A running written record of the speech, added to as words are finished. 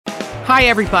Hi,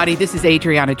 everybody. This is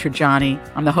Adriana Trajani.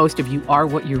 I'm the host of You Are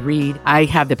What You Read. I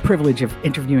have the privilege of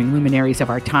interviewing luminaries of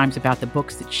our times about the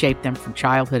books that shaped them from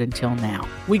childhood until now.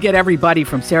 We get everybody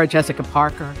from Sarah Jessica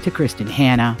Parker to Kristen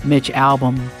Hanna, Mitch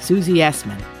Albom, Susie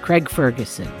Essman, Craig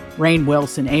Ferguson, Rainn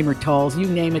Wilson, Amor Tolls, you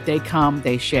name it, they come,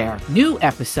 they share. New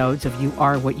episodes of You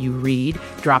Are What You Read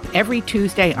drop every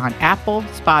Tuesday on Apple,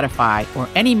 Spotify, or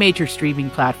any major streaming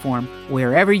platform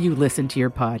wherever you listen to your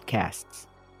podcasts.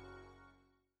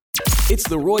 It's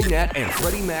the Roy Nat and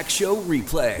Freddie Mac Show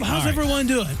replay. How's everyone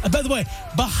doing? By the way,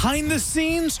 behind the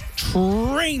scenes,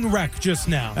 train wreck just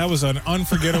now. That was an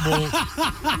unforgettable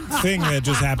thing that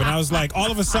just happened. I was like,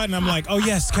 all of a sudden, I'm like, oh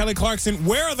yes, Kelly Clarkson,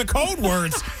 where are the code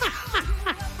words?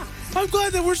 I'm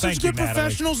glad that we're such good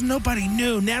professionals. Nobody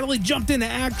knew. Natalie jumped into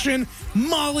action.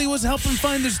 Molly was helping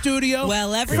find the studio.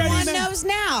 Well, everyone knows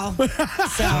now.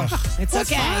 So it's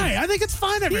okay. Fine. I think it's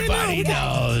fine. Everybody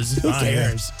knows. Who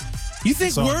cares? You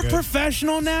think we're good.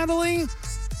 professional, Natalie?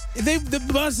 The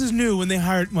bosses knew when they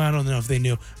hired. Well, I don't know if they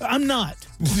knew. I'm not.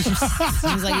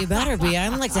 Seems like you better be. I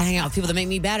don't like to hang out with people that make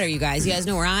me better, you guys. You guys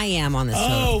know where I am on this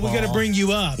Oh, totem we got to pole. bring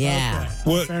you up. Yeah. Okay.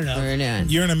 Well, Fair enough. What we're doing.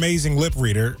 you're an amazing lip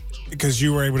reader because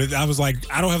you were able to. I was like,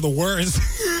 I don't have the words.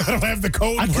 I don't have the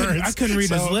code words. I couldn't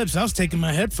read his lips. I was taking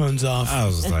my headphones off. I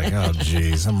was like, oh,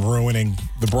 geez, I'm ruining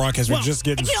the broadcast. We're just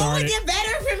getting It can only started. get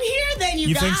better from here then, you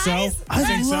You guys. think so? I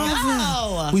think so?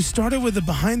 Oh. We started with a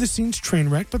behind-the-scenes train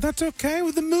wreck, but that's okay.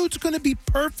 The mood's going to be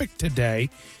perfect today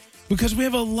because we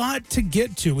have a lot to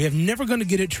get to. We have Never Gonna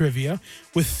Get It trivia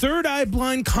with Third Eye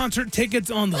Blind concert tickets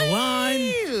on the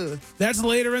line. That's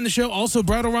later in the show. Also,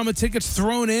 Bridal-Rama tickets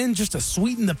thrown in just to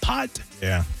sweeten the pot.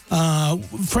 Yeah.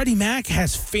 Freddie Mac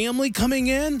has family coming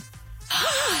in.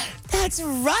 That's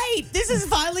right. This is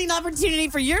finally an opportunity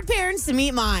for your parents to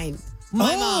meet mine.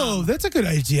 My mom. That's a good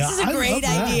idea. This is a I great love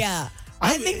that. idea.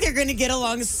 I think they're going to get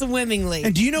along swimmingly.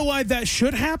 And do you know why that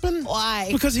should happen? Why?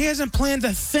 Because he hasn't planned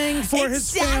a thing for his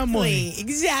family.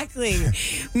 Exactly.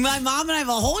 My mom and I have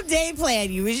a whole day planned.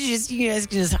 You guys can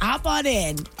just hop on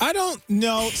in. I don't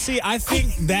know. See, I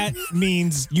think that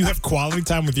means you have quality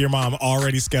time with your mom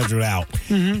already scheduled out.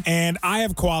 And I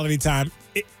have quality time.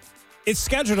 It's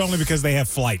scheduled only because they have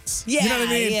flights. Yeah, you know what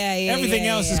I mean? yeah, Everything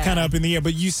yeah, else is yeah. kind of up in the air,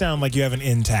 but you sound like you have an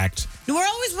intact. We're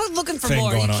always looking for Thing more.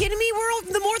 Are you going on. kidding me?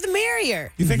 The more the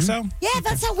merrier. You think so? Yeah,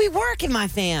 that's how we work in my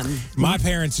fam. My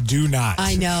parents do not.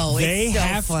 I know. They It's so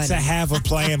have funny. to have a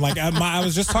plan. Like I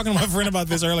was just talking to my friend about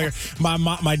this earlier.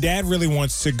 My dad really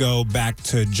wants to go back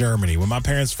to Germany. When my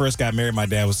parents first got married, my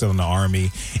dad was still in the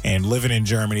army and living in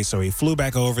Germany. So he flew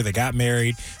back over. They got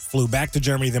married, flew back to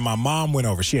Germany. Then my mom went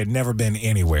over. She had never been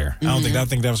anywhere. I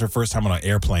think that was her first time on an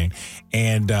airplane.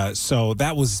 And so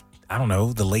that was, I don't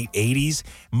know, the late 80s.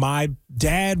 My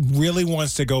dad really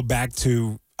wants to go back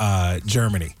to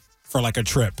Germany for like a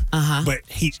trip. But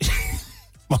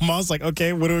my mom's like,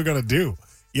 okay, what are we going to do?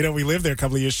 You know, we lived there a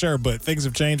couple of years, sure, but things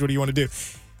have changed. What do you want to do?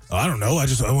 Oh, I don't know. I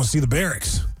want to see the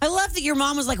barracks. I love that your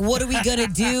mom was like, what are we going to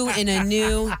do in a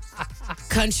new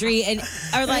country? And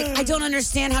are like, I don't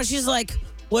understand how she's like,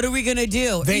 what are we going to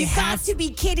do? You've got to be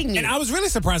kidding me. And I was really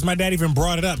surprised my dad even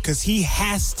brought it up because he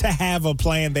has to have a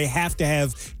plan. They have to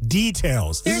have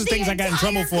details. This is things I got in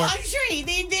trouble for.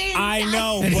 I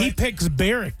know. And but he picks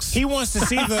barracks. he wants to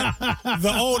see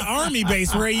the old army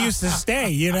base where he used to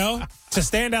stay, you know? To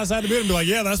stand outside the building and be like,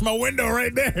 yeah, that's my window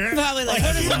right there. Probably like,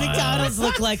 what does the McDonald's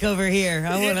look like over here?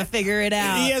 I want to figure it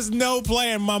out. He has no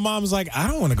plan. My mom's like, I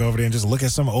don't want to go over there and just look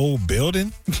at some old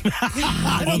building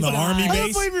on the army I don't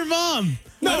base. blame your mom.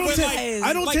 No, I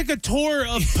but don't take a tour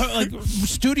of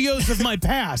studios of my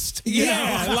past. you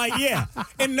know? Yeah.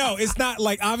 And no, it's not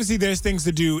like, obviously there's things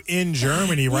to do in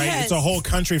Germany, right? Yes. It's a whole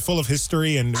country full of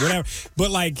history and whatever.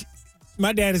 But like,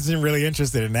 my dad isn't really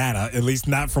interested in that, at least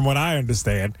not from what I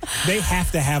understand. They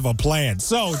have to have a plan.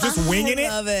 So just winging it. I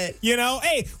love it. You know,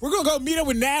 hey, we're going to go meet up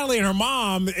with Natalie and her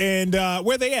mom. And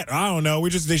where they at? I don't know.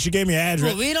 She gave me an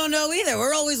address. Well, we don't know either.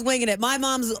 We're always winging it. My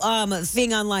mom's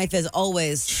thing on life is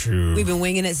always, True. we've been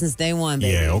winging it since day one,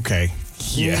 baby. Yeah, okay.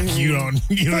 Yeah, you don't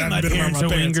My have been around parents my are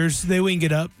parents. wingers. They wing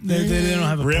it up. They don't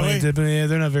have a Really? plan.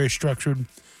 They're not very structured.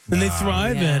 And they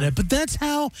thrive in it. But that's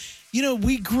how,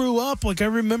 we grew up. Like, I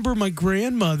remember my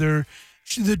grandmother,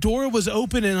 the door was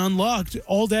open and unlocked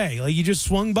all day. Like, you just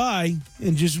swung by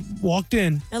and just walked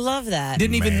in. I love that.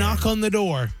 Didn't even knock on the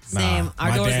door. Same. Our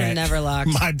my doors were dad- never locked.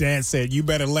 My dad said, you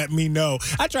better let me know.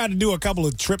 I tried to do a couple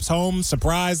of trips home,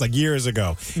 surprise, like years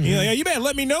ago. He's like, you better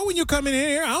let me know when you come in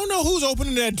here. I don't know who's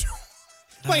opening that door.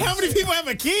 Like, how many people have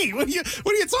a key? What are you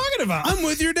talking about? I'm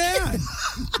with your dad.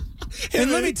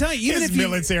 And let me tell you,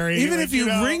 even if you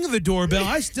know? ring the doorbell,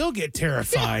 I still get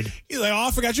terrified. He's like, oh,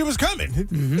 I forgot you was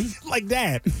coming. Like,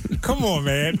 Dad, come on,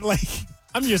 man. Like,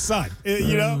 I'm your son.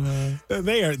 You know,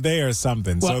 they are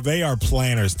something. Well, so they are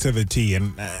planners to the T,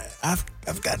 and I've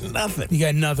got nothing. You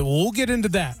got nothing. Well, we'll get into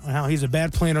that. How he's a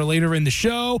bad planner later in the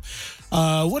show.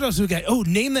 What else we got? Oh,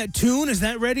 Name That Tune. Is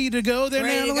that ready to go there,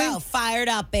 Ready Natalie? to go. Fired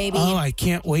up, baby. Oh, I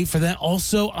can't wait for that.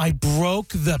 Also, I broke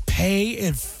the pay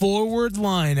it forward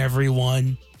line,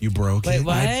 everyone. You broke Wait, it.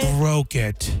 what? I broke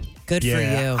it. Good for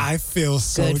you. I feel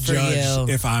so Good for judged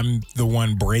you. if I'm the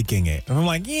one breaking it. I'm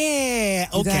like, yeah,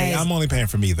 okay. guys- I'm only paying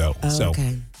for me, though. Oh, so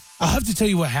okay. I'll have to tell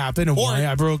you what happened and why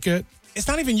I broke it. it's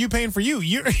not even you paying for you.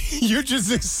 You're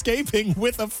just escaping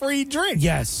with a free drink.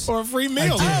 Yes. Or a free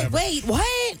meal. did. or Oh, whatever. wait,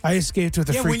 what? I escaped with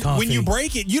a free coffee. when you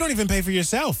break it, you don't even pay for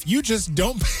yourself. You just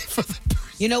don't pay for the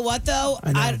person. You know what, though?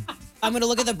 I know. I'm going to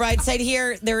look at the bright side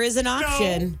here. There is an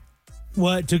option.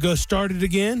 What, to go start it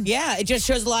again? Yeah, it just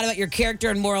shows a lot about your character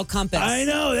and moral compass. I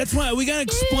know. That's why we got to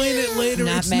explain it later.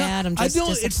 Not mad, I'm just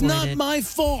It's not disappointed. my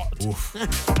fault.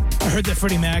 I heard that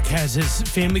Freddie Mac has his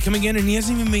family coming in and he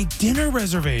hasn't even made dinner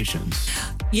reservations.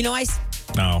 You know, I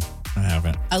No, I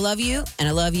haven't. love you, and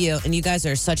I love you, and you guys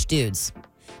are such dudes.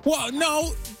 Well,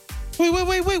 no. Wait.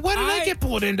 Why did I get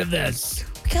pulled into this?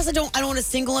 Because I don't want to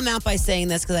single him out by saying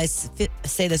this, because I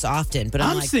say this often, but I'm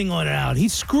I'm like, singling it out.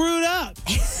 He's screwed up.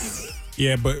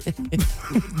 Yeah, but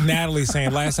Natalie's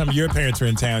saying last time your parents were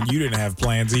in town, you didn't have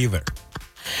plans either.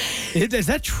 Is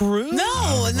that true?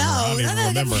 I don't even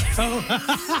remember.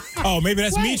 Oh, maybe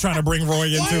that's me trying to bring Roy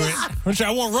into it. Which I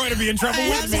want Roy to be in trouble I'm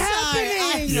with me. sorry.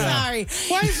 I'm sorry.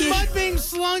 Why is mud being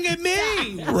slung at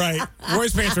me? Right.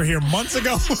 Roy's parents were here months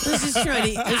ago. I was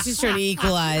just trying to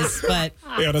equalize, but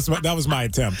Yeah, that was my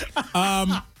attempt.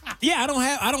 Yeah, I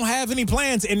don't have any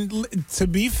plans. And to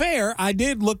be fair, I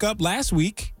did look up last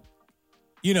week.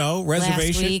 You know,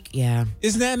 reservation. last week, yeah.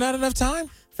 Isn't that not enough time?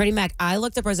 Freddie Mac, I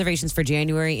looked up reservations for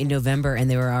January and November, and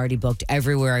they were already booked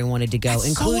everywhere I wanted to go, That's so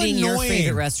including your annoying.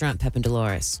 favorite restaurant, Pep and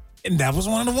Dolores. And that was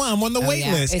one of the one. I'm on the wait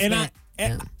yeah. list. It's And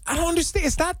been- I don't understand.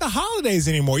 It's not the holidays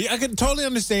anymore. I could totally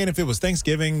understand if it was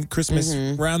Thanksgiving, Christmas,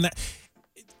 around that.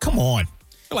 Come on.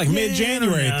 Like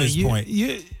mid-January at this point.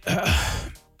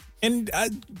 And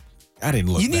I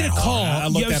didn't look You need that a hard. call. I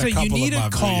looked at a couple you need of a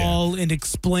call and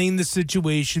explain the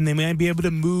situation. They might be able to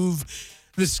move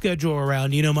the schedule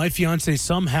around. You know, my fiance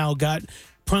somehow got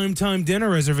primetime dinner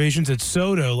reservations at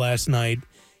Soto last night.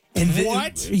 And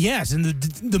What? Yes, and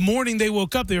the morning they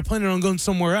woke up, they were planning on going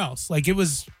somewhere else. Like it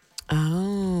was.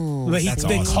 Oh. But That's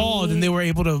they awesome. called and they were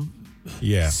able to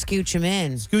Yeah. Scooch him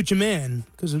in. scooch him in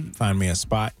because Find me a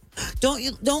spot. Don't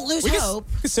lose hope.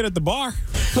 We can sit at the bar.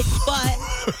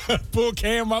 But Pull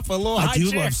Cam up for a little I high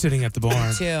do chair. love sitting at the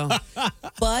bar. too.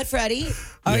 But Freddie,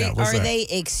 are what's that? they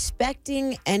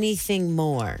expecting anything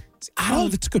more? Oh,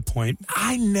 that's a good point.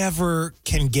 I never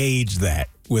can gauge that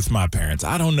with my parents.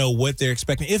 I don't know what they're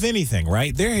expecting, if anything,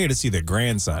 right? They're here to see their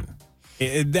grandson.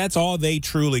 That's all they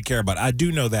truly care about. I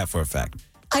do know that for a fact.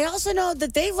 I also know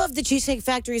that they love the Cheesecake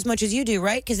Factory as much as you do,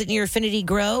 right? Because in your Affinity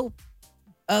Grow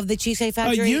of the Cheesecake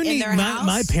Factory in their house.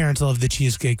 My parents love the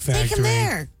Cheesecake Factory. Take him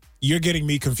there. You're getting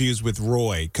me confused with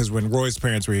Roy, because when Roy's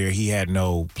parents were here, he had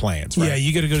no plans, right? Yeah,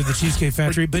 you got to go to the Cheesecake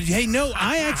Factory. But hey, no,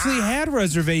 I actually had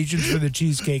reservations for the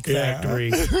Cheesecake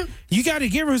Factory. You got to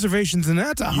get reservations, and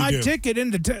that's a hot do. ticket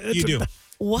into You do.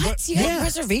 What? You have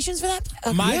reservations for that?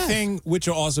 My Yeah. thing, which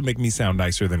will also make me sound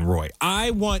nicer than Roy, I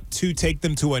want to take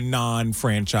them to a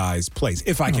non-franchise place,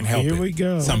 if I can help it. here we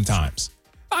go. Sometimes.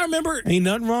 I remember... Ain't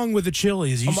nothing wrong with the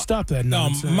Chili's. You stop that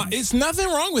nonsense. it's nothing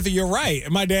wrong with it. You're right.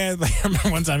 My dad, I remember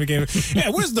one time he came, yeah,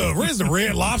 where's the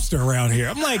Red Lobster around here?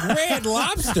 I'm like, Red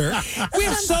Lobster? We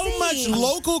have so much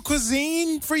local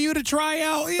cuisine for you to try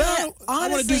out. You know, I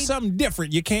want to do honestly- something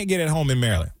different. You can't get it home in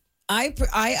Maryland.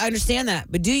 I understand that,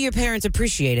 but do your parents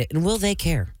appreciate it, and will they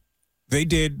care? They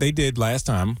did last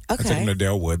time. I took Okay. them to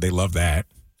Delwood. They loved that.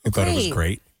 They thought it was Great.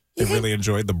 great. They really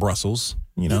enjoyed the Brussels,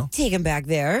 you know. Take them back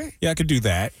there. Yeah, I could do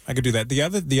that.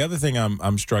 The other thing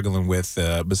I'm struggling with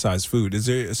besides food, is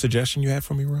there a suggestion you have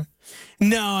for me, Roy?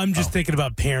 No, I'm just thinking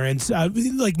about parents.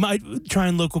 Like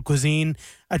trying local cuisine.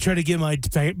 I try to get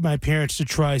my parents to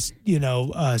try,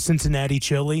 Cincinnati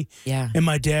chili. Yeah. And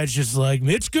my dad's just like,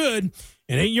 it's good.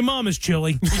 It ain't your mama's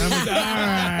chili. And I'm like,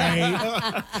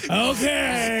 all right,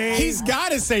 okay. He's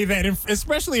got to say that,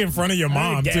 especially in front of your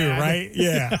mom, too, Dad. right?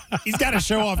 Yeah. He's got to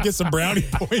show off, get some brownie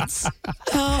points.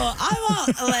 Oh,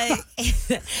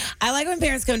 I like when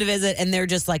parents come to visit and they're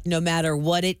just like, no matter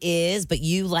what it is, but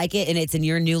you like it and it's in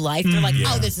your new life. They're like,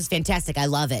 oh, this is fantastic. I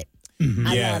love it.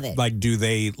 I love it. Like, do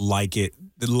they like it,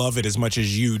 love it as much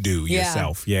as you do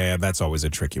yourself? Yeah, that's always a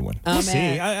tricky one. We'll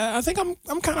see. I think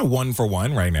I'm kind of 1 for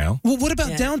 1 right now. Well, what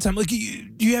about downtime? Like, do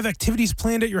you have activities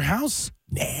planned at your house?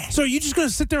 Nah. So are you just going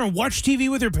to sit there and watch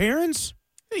TV with your parents?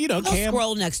 You know, They'll Cam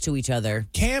scroll next to each other.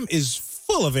 Cam is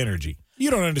full of energy. You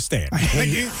don't understand.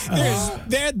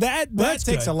 That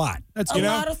takes a lot. That's a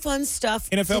lot of fun stuff.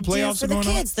 NFL playoffs for are the going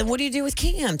kids. Then what do you do with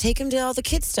Cam? Take him to all the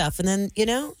kids stuff, and then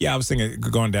Yeah, I was thinking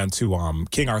going down to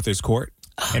King Arthur's Court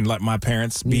and let my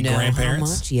parents be grandparents.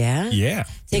 How much? Yeah. Yeah.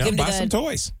 Take him to buy some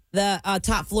toys. The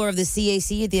top floor of the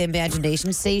CAC, the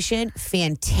Imagination Station.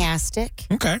 Fantastic.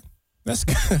 Okay. That's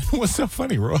good. What's so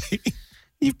funny, Roy?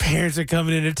 Your parents are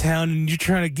coming into town and you're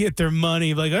trying to get their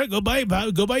money. Like, all right, go buy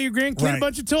your grandkid a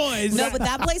bunch of toys. No, but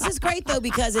that place is great though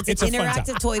because it's an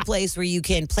interactive toy place where you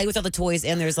can play with all the toys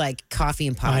and there's like coffee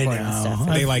and popcorn and stuff.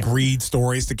 They like read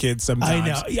stories to kids sometimes. I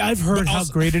know. Yeah, I've heard how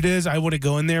great it is. I want to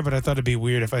go in there, but I thought it'd be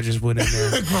weird if I just went in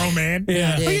there. Grown man.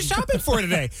 Yeah. What are you shopping for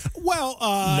today? Well,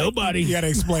 nobody. You got to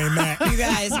explain that. You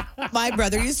guys, my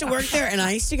brother used to work there and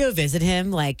I used to go visit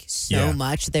him like so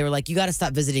much. They were like, you got to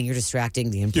stop visiting. You're distracting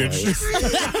the employees.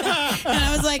 And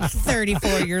I was like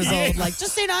 34 years old. Like,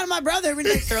 just say no to my brother. We'd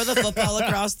like throw the football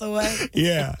across the way.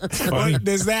 Yeah. Well,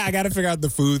 there's that. I got to figure out the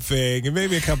food thing and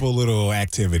maybe a couple little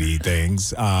activity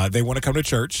things. They want to come to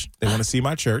church. They want to see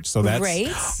my church. So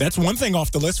that's one thing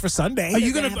off the list for Sunday. Are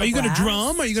you gonna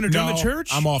drum? Are you gonna drum at church?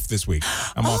 I'm off this week.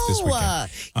 I'm off this weekend.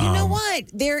 You know what?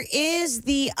 There is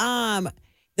the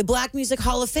Black Music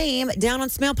Hall of Fame down on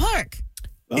Smale Park.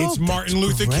 It's Martin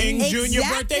Luther King Jr.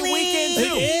 birthday weekend,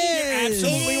 too. It is. You're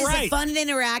absolutely right. It's fun and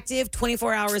interactive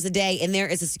 24 hours a day, and there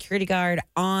is a security guard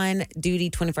on duty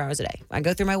 24 hours a day. I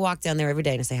go through my walk down there every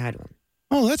day and I say hi to him.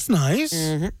 Oh, that's nice.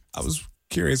 Mm-hmm. I was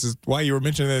curious as why you were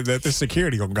mentioning that the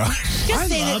security gonna go. Just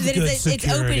saying that it's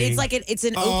open. It's like it's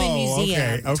an open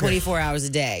museum, 24 hours a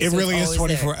day. It really is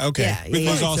 24. There. Okay, Yeah, but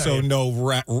there's also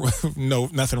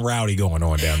nothing rowdy going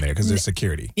on down there because there's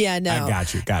security. Yeah, no, I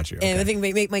got you. Okay. And I think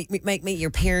make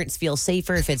your parents feel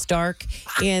safer if it's dark.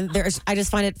 And I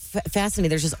just find it fascinating.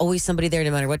 There's just always somebody there,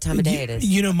 no matter what time of day it is.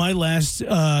 You know, my last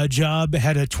job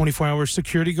had a 24-hour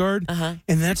security guard,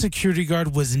 and that security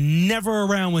guard was never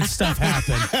around when stuff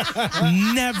happened.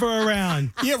 Never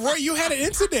around. Yeah, Roy, you had an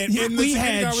incident. We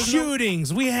had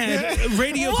shootings. We had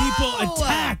radio people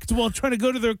attacked while trying to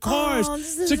go to their cars.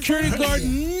 Security guard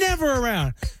never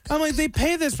around. I'm like, they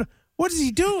pay this. What is he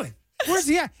doing? Where's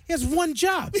he at? He has one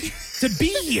job, to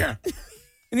be here.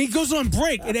 And he goes on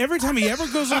break. And every time he ever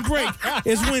goes on break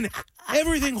is when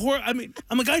everything I'm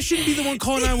like, I shouldn't be the one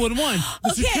calling 911.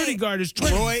 The security guard is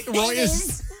trained.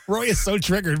 Roy is so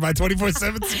triggered by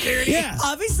 24/7 security. Yeah.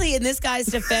 Obviously, in this guy's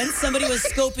defense, somebody was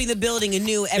scoping the building and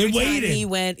knew every time he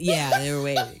went. Yeah, they were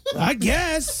waiting. I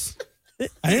guess.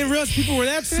 I didn't realize people were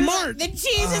that smart. The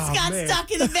Jesus got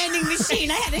stuck in the vending machine.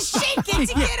 I had to shake it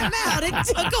to get him out. It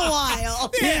took a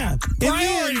while. Yeah.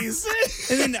 Priorities.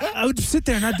 And then I would sit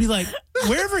there and I'd be like,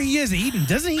 wherever he is eating,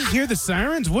 doesn't he hear the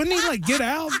sirens? Wouldn't he like get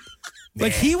out?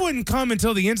 Like he wouldn't come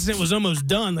until the incident was almost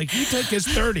done. Like he took his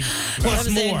 30 plus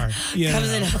Comes more.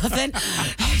 Comes in huffing.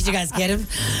 Did you guys get him?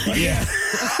 Yeah.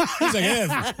 He's like,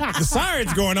 yeah, the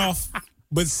siren's going off.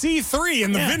 But C3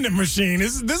 in the vending machine,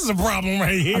 this is a problem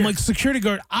right here. I'm like, security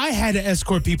guard, I had to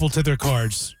escort people to their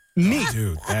cars. Me.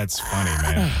 Dude, that's funny,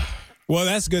 man. Well,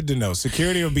 that's good to know.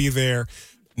 Security will be there.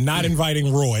 Not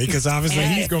inviting Roy because obviously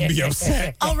he's going to be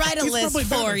upset. I'll write a list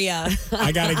for you.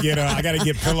 I gotta get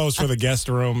pillows for the guest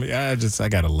room. I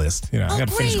got a list. I got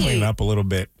to finish cleaning up a little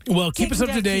bit. Well, keep us up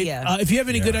to date. If you have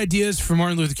any good ideas for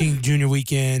Martin Luther King Jr.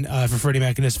 weekend for Freddie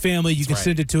Mac and his family, you can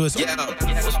send it to us.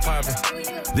 What's poppin'?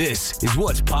 This is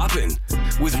What's Poppin'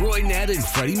 with Roy Nat and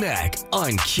Freddie Mac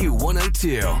on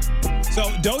Q102. So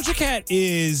Doja Cat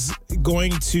is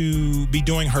going to be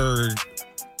doing her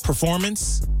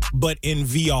performance, but in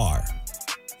VR.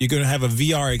 You're going to have a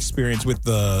VR experience with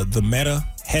the Meta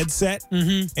headset,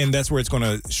 and that's where it's going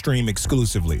to stream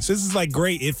exclusively. So this is like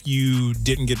great if you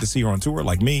didn't get to see her on tour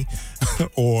like me,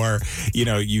 or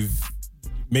you've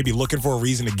maybe looking for a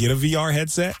reason to get a VR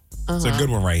headset. It's a good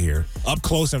one right here. Up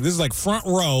close. This is like front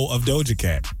row of Doja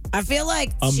Cat. I feel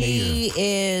like she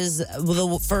is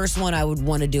the first one I would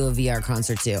want to do a VR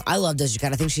concert to. I love Doja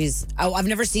Cat. I think I've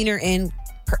never seen her in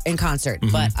concert,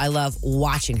 but I love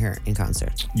watching her in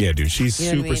concert. Yeah, dude, she's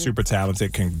super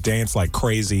talented, can dance like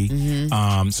crazy.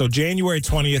 So January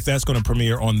 20th, that's going to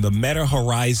premiere on the Meta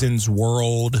Horizons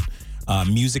World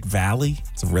Music Valley.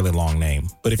 It's a really long name,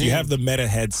 but if you have the Meta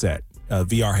headset,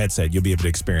 VR headset, you'll be able to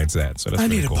experience that. So that's I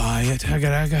need cool. to buy it.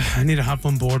 I need to hop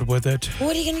on board with it.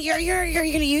 What are you gonna? Are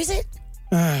you gonna use it?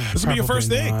 This will be your first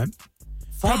thing.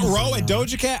 Front row at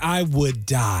Doja Cat, I would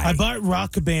die. I bought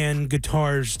Rock Band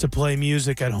guitars to play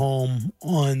music at home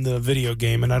on the video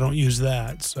game, and I don't use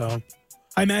that. So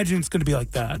I imagine it's going to be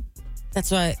like that. That's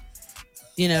what,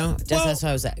 that's what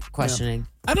I was questioning.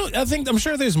 I'm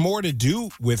sure there's more to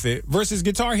do with it versus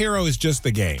Guitar Hero is just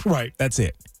the game. Right. That's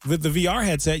it. With the VR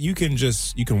headset, you can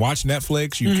watch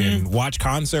Netflix, you can watch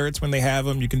concerts when they have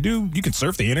them, you can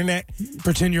surf the internet.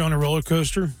 Pretend you're on a roller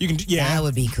coaster. That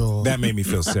would be cool. That made me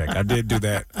feel sick. I did do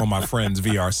that on my friend's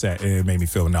VR set, and it made me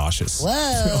feel nauseous. Whoa.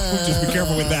 So just be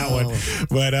careful with that one.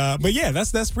 But yeah,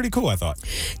 that's pretty cool, I thought.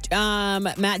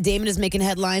 Matt Damon is making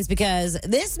headlines because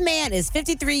this man is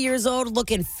 53 years old,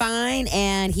 looking fine,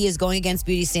 and he is going against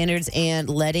beauty standards and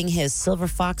letting his silver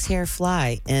fox hair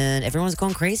fly, and everyone's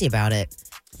going crazy about it.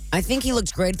 I think he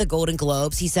looked great at the Golden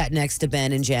Globes. He sat next to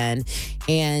Ben and Jen,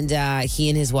 and he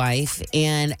and his wife,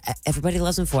 and everybody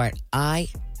loves him for it. I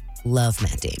love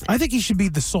Matt Damon. I think he should be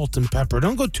the salt and pepper.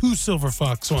 Don't go too silver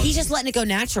fox on He's just letting it go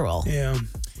natural. Yeah.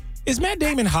 Is Matt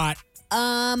Damon hot?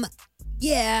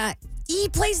 Yeah. He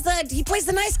plays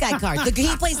the nice guy card.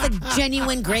 He plays the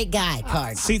genuine great guy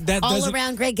card. See, that all doesn't,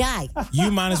 around great guy.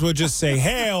 You might as well just say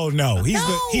hell no. He's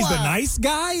the nice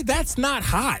guy. That's not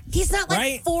hot. He's not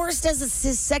right? forced as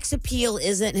his sex appeal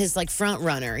isn't his front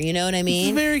runner. You know what I mean?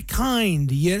 He's very kind.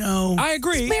 I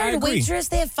agree. He's married a waitress.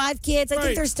 They have 5 kids. I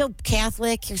think they're still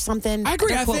Catholic or something. I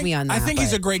agree. Don't quote me on that. I think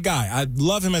he's a great guy. I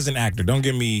love him as an actor. Don't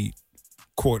get me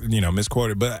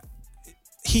misquoted, but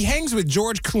he hangs with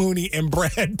George Clooney and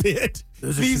Brad Pitt.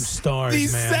 Those are some stars,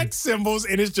 these man. sex symbols,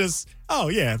 and it's just, oh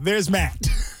yeah, there's Matt.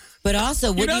 But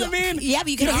also, you know what I mean? Yeah, but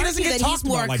you can he argue doesn't get that he's talked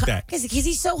more about like that because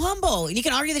he's so humble. And you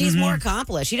can argue that he's more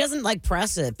accomplished. He doesn't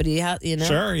press it, but he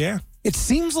Sure, yeah. It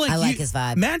seems like I like his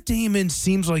vibe. Matt Damon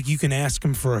seems like you can ask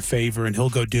him for a favor and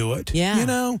he'll go do it.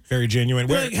 Yeah. Very genuine.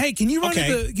 You're like, hey, can you run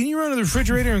to the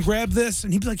refrigerator and grab this?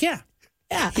 And he'd be like, yeah.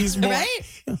 Yeah, he's more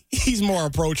he's more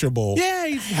approachable. Yeah,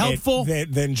 he's helpful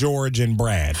than George and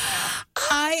Brad.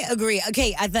 I agree.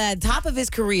 Okay, at the top of his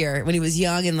career, when he was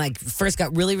young and first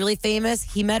got really, really famous,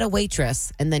 he met a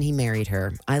waitress and then he married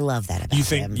her. I love that about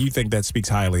him. You think that speaks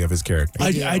highly of his character?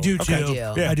 I do too. I do.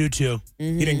 Yeah. I do too.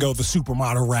 Mm-hmm. He didn't go the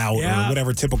supermodel route or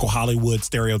whatever typical Hollywood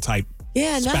stereotype.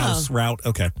 Spouse route.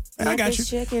 Okay. I got you.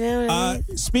 Chick,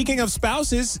 speaking of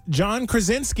spouses, John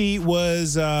Krasinski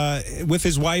was with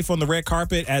his wife on the red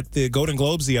carpet at the Golden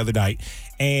Globes the other night,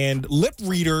 and lip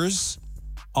readers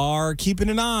are keeping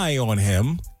an eye on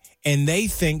him, and they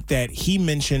think that he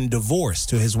mentioned divorce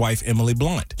to his wife, Emily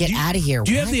Blunt. Get out of here.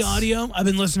 Do you have the audio? I've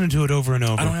been listening to it over and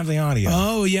over. I don't have the audio.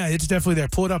 Oh, yeah, it's definitely there.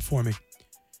 Pull it up for me.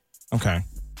 Okay.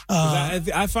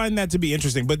 I find that to be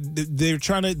interesting, but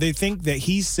they think that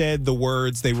he said the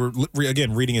words, they were,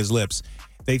 again, reading his lips.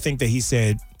 They think that he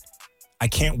said, I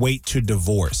can't wait to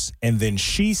divorce. And then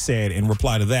she said, in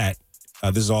reply to that,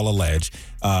 this is all alleged,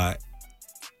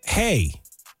 hey.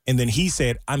 And then he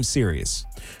said, I'm serious.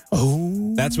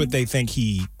 Oh. That's what they think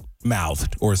he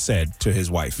mouthed or said to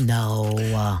his wife.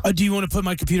 No. Do you want to put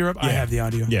my computer up? Yeah. I have the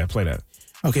audio. Yeah, play that.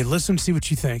 Okay, listen, see what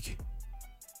you think.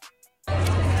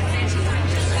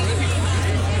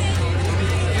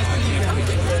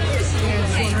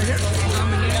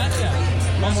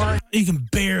 You can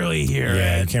barely hear it.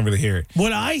 Yeah, you can't really hear it.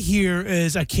 What I hear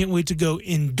is I can't wait to go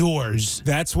indoors.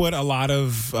 That's what a lot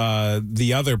of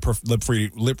the other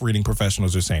lip reading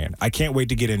professionals are saying. I can't wait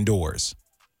to get indoors.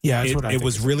 Yeah, that's what I think. It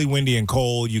was really windy and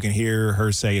cold. You can hear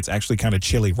her say it's actually kind of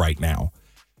chilly right now.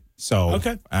 So,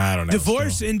 okay. I don't know.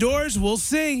 Divorce indoors, we'll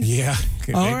see. Yeah,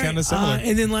 kind of similar.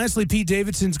 And then lastly, Pete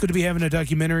Davidson's going to be having a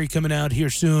documentary coming out here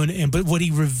soon. But what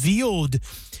he revealed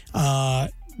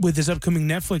with his upcoming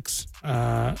Netflix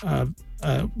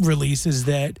release is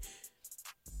that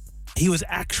he was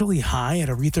actually high at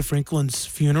Aretha Franklin's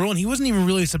funeral, and he wasn't even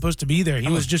really supposed to be there. He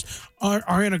was just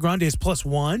Ariana Grande's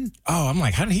 +1. Oh, I'm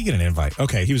like, how did he get an invite?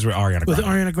 Okay, he was with Ariana Grande. With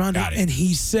Ariana Grande. Got it. And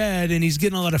he said, and he's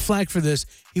getting a lot of flack for this,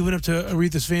 he went up to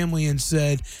Aretha's family and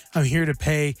said, I'm here to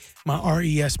pay my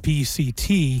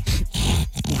RESPCT,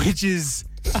 which is...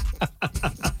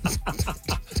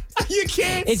 You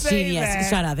can't it's say genius. that.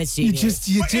 Shut up. It's genius.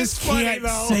 You just can't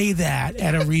say that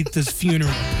at Aretha's funeral.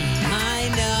 I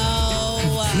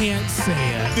know. Can't say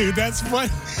it. Dude, that's funny.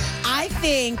 I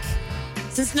think,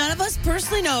 since none of us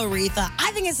personally know Aretha,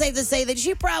 I think it's safe to say that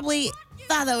she probably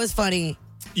thought that was funny.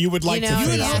 You would like to in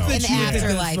think so. the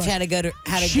afterlife, had a good.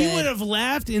 She would have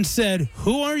laughed and said,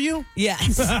 "Who are you?"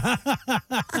 Yes.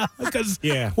 Because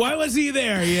why was he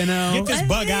there? You know, get this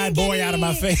bug-eyed boy out of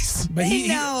my face. But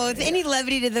no, any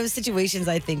levity to those situations,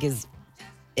 I think, is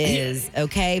is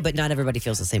okay, but not everybody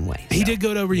feels the same way. He did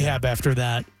go to rehab after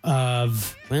that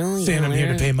of saying I'm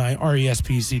here to pay my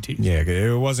RESPCT. Yeah,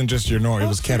 it wasn't just your it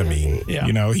was ketamine. Yeah.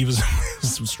 You know, he was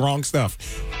some strong stuff.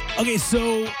 Okay,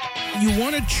 so you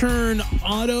want to turn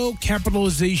auto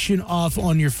capitalization off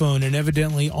on your phone, and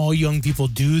evidently all young people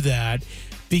do that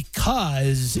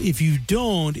because if you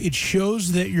don't, it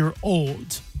shows that you're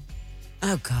old.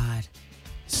 Oh, God.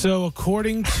 So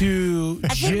according to...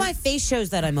 I think my face shows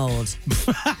that I'm old.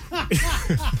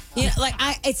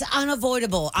 It's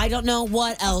unavoidable. I don't know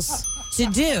what else to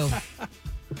do.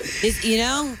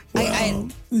 Gen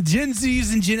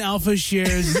Zs and Gen Alpha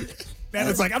shares... Man,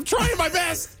 it's like, I'm trying my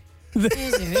best.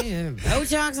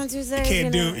 Botox on Tuesday.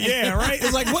 Can't do. Yeah, right?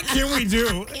 It's like, what can we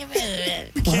do?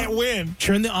 Can't win.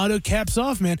 Turn the auto caps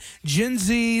off, man. Gen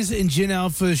Zs and Gen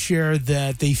Alpha share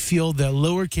that they feel that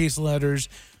lowercase letters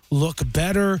look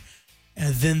better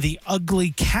than the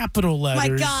ugly capital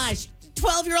letters. My gosh.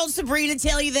 12-year-old Sabrina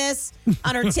tell you this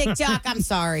on her TikTok. I'm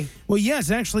sorry. Well, yes,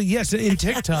 in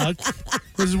TikTok.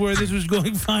 This is where this was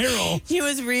going viral. She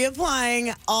was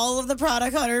reapplying all of the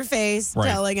product on her face,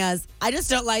 telling us, I just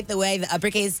don't like the way the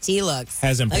uppercase T looks.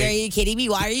 Hasn't are you kidding me?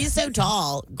 Why are you so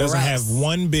tall? Doesn't have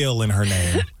one bill in her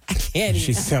name. I can't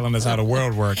She's telling us how the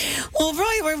world works. Well,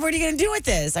 Roy, what are you going to do with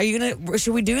this?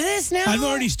 Should we do this now? I've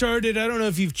already started. I don't know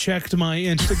if you've checked my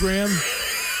Instagram.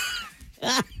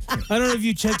 I don't know if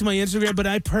you checked my Instagram, but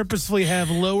I purposefully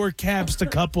have lower caps to a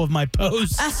couple of my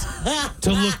posts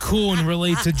to look cool and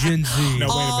relate to Gen Z. No,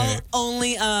 wait a minute.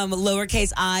 Only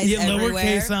lowercase I's everywhere.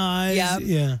 Lowercase I's.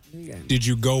 Yep. Yeah. Did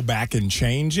you go back and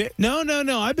change it? No.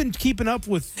 I've been keeping up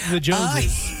with the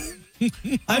Joneses.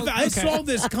 I saw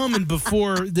this coming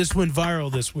before this went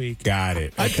viral this week. Got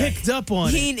it. Okay. I picked up on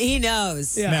it. He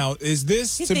knows. Yeah. Now, is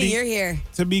this you're here?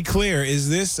 To be clear, is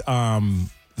this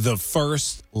the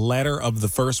first letter of the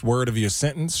first word of your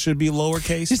sentence should be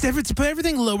lowercase? Just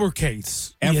everything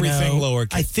lowercase. Everything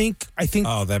lowercase. I think.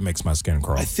 Oh, that makes my skin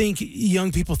crawl. I think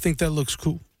young people think that looks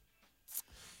cool.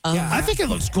 Yeah, I think it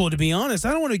looks cool, to be honest.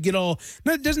 I don't want to get all.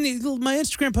 No, it doesn't need. My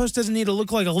Instagram post doesn't need to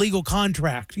look like a legal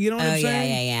contract. You know what I'm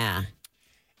saying? Yeah.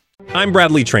 I'm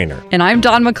Bradley Trainer. And I'm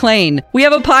Don McClain. We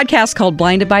have a podcast called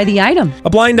Blinded by the Item. A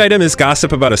blind item is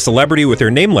gossip about a celebrity with their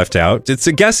name left out. It's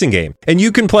a guessing game, and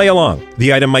you can play along.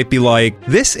 The item might be like,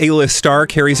 this A-list star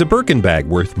carries a Birkin bag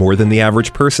worth more than the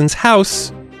average person's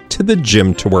house to the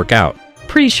gym to work out.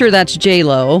 Pretty sure that's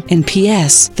J-Lo. And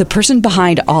P.S. the person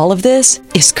behind all of this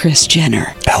is Kris Jenner,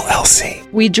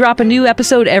 LLC. We drop a new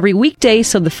episode every weekday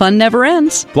so the fun never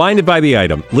ends. Blinded by the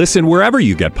Item. Listen wherever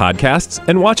you get podcasts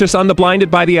and watch us on the Blinded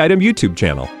by the Item YouTube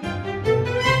channel.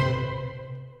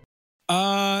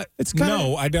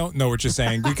 No, I don't know what you're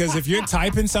saying, because if you're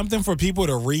typing something for people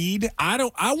to read, I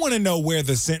want to know where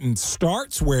the sentence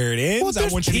starts, where it ends. Well,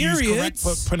 I want you to use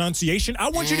correct pronunciation. I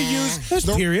want you to use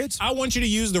periods. I want you to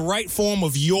use the right form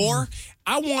of your.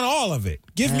 I want all of it.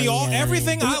 Give me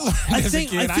everything I learned as a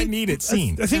kid. I need it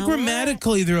seen. I think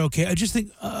grammatically they're okay. I just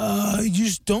think you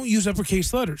just don't use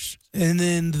uppercase letters, and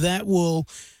then that will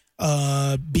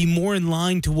be more in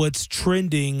line to what's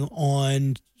trending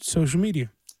on social media.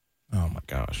 Oh, my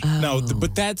gosh. No,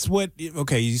 but that's what,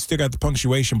 okay, you still got the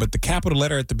punctuation, but the capital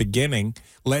letter at the beginning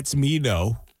lets me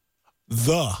know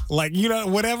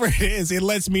whatever it is, it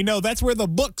lets me know that's where the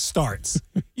book starts.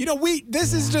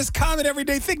 This is just common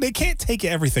everyday thing. They can't take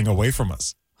everything away from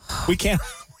us. We can't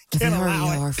They allow already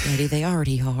it. are, Freddie. They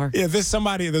already are. Yeah, there's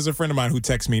a friend of mine who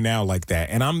texts me now like that,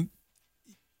 and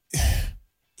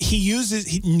he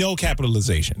uses no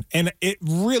capitalization, and it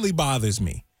really bothers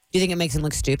me. Do you think it makes him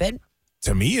look stupid?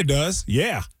 To me, it does.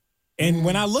 Yeah. And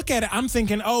when I look at it, I'm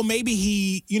thinking, oh, maybe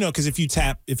he, because if you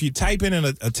type in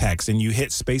a text and you hit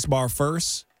spacebar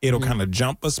first, it'll kind of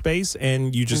jump a space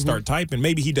and you just start typing.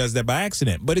 Maybe he does that by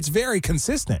accident, but it's very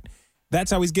consistent. That's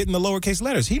how he's getting the lowercase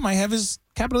letters. He might have his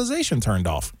capitalization turned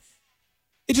off.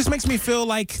 It just makes me feel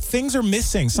like things are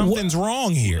missing. Something's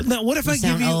wrong here. Now, what if I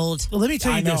give you? Old. Let me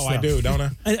tell you this. I do, don't I?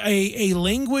 A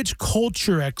language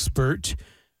culture expert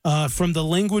from the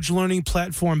language learning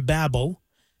platform Babbel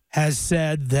has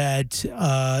said that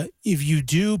if you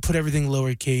do put everything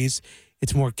lowercase,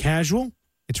 it's more casual,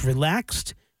 it's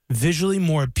relaxed, visually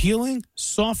more appealing,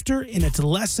 softer, and it's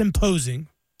less imposing,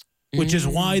 which is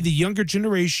why the younger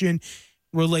generation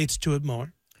relates to it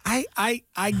more. I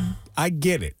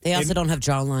get it. They also don't have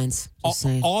jaw lines.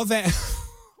 All that.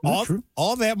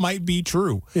 All that might be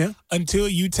true, until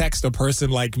you text a person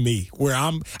like me, where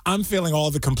I'm feeling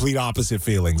all the complete opposite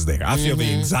feelings there. I feel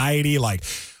the anxiety, like,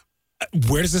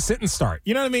 where does the sentence start?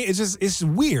 You know what I mean? It's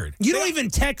weird. You don't even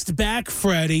text back,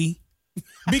 Freddie.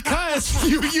 Because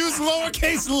you use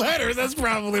lowercase letters. That's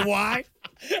probably why.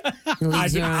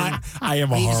 I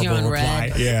am a horrible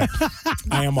reply. Yeah.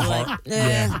 I am a horrible.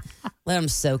 Yeah. Let him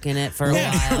soak in it for a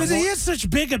while. Because he has such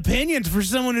big opinions for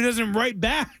someone who doesn't write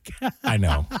back. I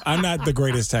know. I'm not the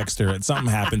greatest texter. Something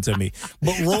happened to me.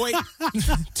 But Roy,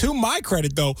 to my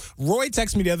credit, though, Roy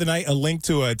texted me the other night a link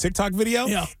to a TikTok video,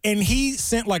 and he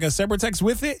sent like a separate text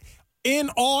with it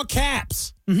in all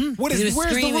caps. Mm-hmm. Where's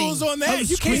the rules on that?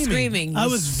 You can't screaming. I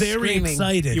was very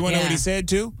excited. You want to know what he said,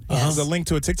 too? It was a link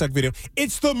to a TikTok video.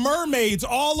 It's the mermaids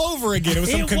all over again. It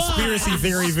was some conspiracy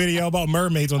theory video about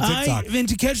mermaids on TikTok. And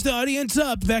to catch the audience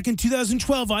up, back in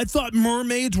 2012, I thought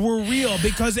mermaids were real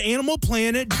because Animal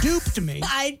Planet duped me.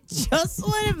 I just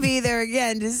want to be there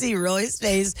again to see Roy's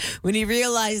face when he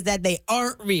realized that they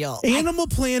aren't real. Animal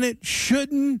Planet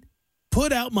shouldn't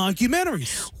put out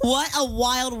mockumentaries. What a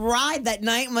wild ride that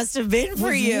night must have been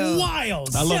for you.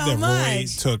 Wild. I love that Roy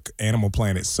took Animal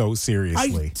Planet so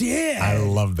seriously. I did. I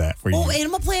love that for you. Oh,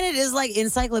 Animal Planet is like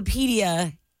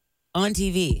encyclopedia on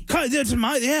TV.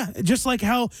 That's just like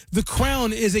how The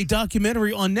Crown is a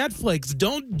documentary on Netflix.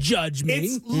 Don't judge me.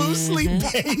 It's loosely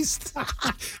based.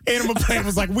 Animal Planet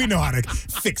was like, we know how to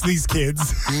fix these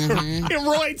kids. And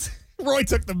Roy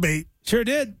took the bait. Sure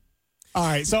did. All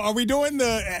right, so are we doing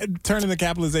the turning the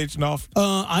capitalization off?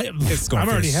 I'm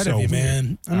already ahead of you,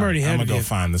 man. I'm already ahead of you. I'm going to go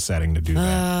find the setting to do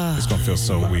that. It's going to feel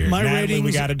so weird. My Natalie, ratings,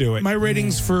 we got to do it. My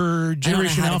ratings for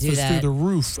Generation Alpha is through the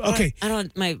roof. Okay. I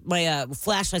don't. My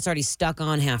flashlight's already stuck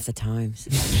on half the time.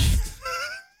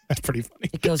 That's pretty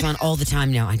funny. It goes on all the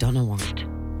time now. I don't know why.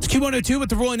 It's Q102 with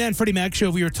the Roy and Freddie Mac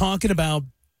Show. We were talking about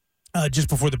just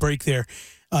before the break there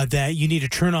that you need to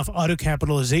turn off auto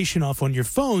capitalization off on your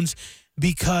phones,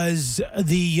 because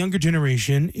the younger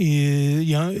generation is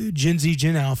Gen Z,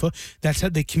 Gen Alpha. That's how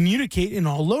they communicate in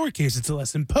all lowercase. It's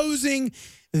less imposing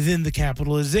than the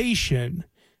capitalization.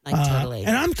 Like totally.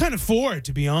 And I'm kind of for it,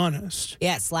 to be honest.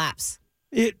 Yeah, it slaps.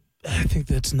 I think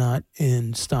that's not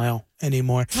in style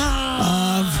anymore.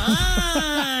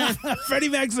 Freddie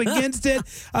Mac's against it.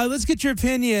 Let's get your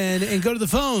opinion and go to the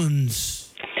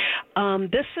phones.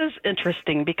 This is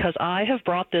interesting because I have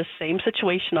brought this same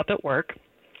situation up at work.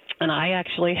 And I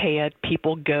actually had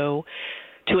people go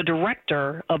to a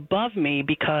director above me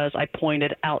because I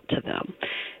pointed out to them.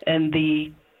 And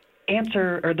the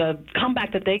answer or the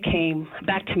comeback that they came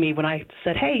back to me when I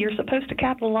said, hey, you're supposed to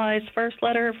capitalize first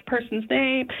letter of person's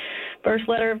name, first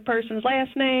letter of person's last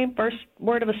name, first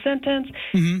word of a sentence.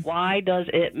 Mm-hmm. Why does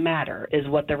it matter is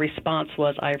what the response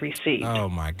was I received. Oh,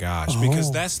 my gosh.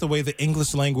 Because that's the way the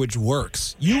English language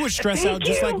works. You would stress out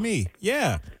just like me.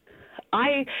 Yeah.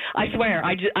 I swear,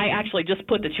 I actually just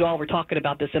put that you all were talking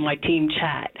about this in my team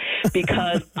chat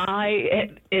because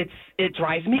it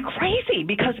drives me crazy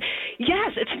because,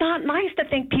 yes, it's not nice to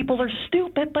think people are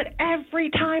stupid, but every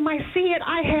time I see it,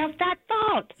 I have that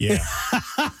thought. Yeah.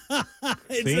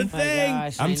 It's a thing.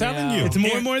 Gosh, I'm telling you. It's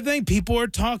more and more thing. People are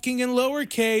talking in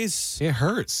lowercase. It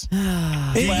hurts.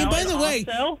 And by the way,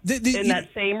 in that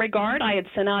same regard, I had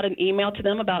sent out an email to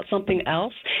them about something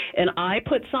else, and I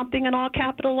put something in all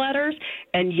capital letters,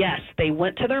 and yes, they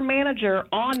went to their manager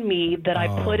on me that I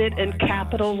put it in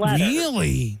capital letters.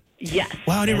 Really? Yes.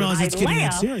 Wow, I didn't realize it's getting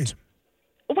that serious.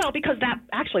 Well, because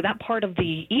that part of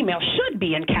the email should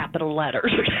be in capital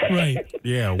letters. Right.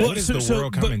 Yeah. What is the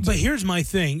world coming to? But here's my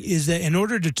thing, is that in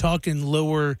order to talk in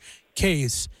lower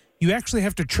case, you actually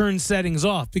have to turn settings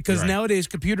off because nowadays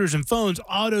computers and phones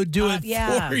auto do it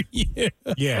for you.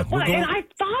 Yeah. Well, and I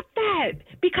thought that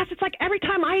because it's like every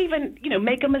time I even,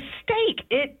 make a mistake,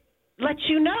 it lets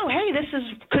you know, hey, this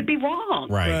could be wrong.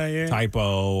 Right.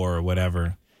 Typo or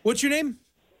whatever. What's your name?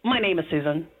 My name is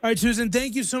Susan. All right, Susan,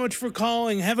 thank you so much for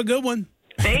calling. Have a good one.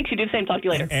 Thanks. You do the same. Talk to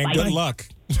you later. And Bye. good luck.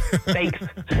 Thanks.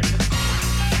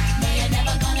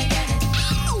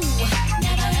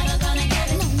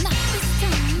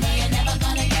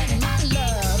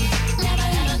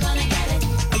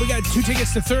 We got 2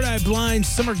 tickets to Third Eye Blind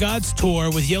Summer Gods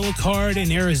Tour with Yellow Card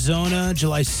in Arizona,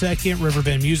 July 2nd,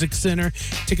 Riverbend Music Center.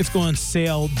 Tickets go on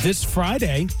sale this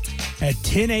Friday at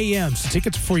 10 a.m. So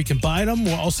tickets before you can buy them.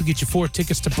 We'll also get you 4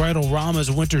 tickets to Bridal Rama's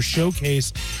Winter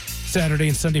Showcase Saturday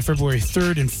and Sunday, February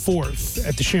 3rd and 4th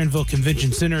at the Sharonville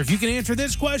Convention Center. If you can answer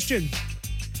this question,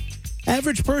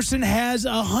 average person has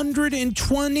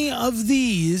 120 of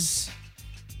these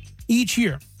each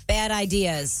year. Bad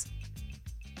ideas.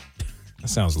 That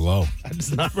sounds low.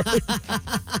 That's not right.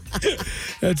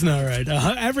 That's not right.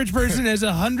 Average person has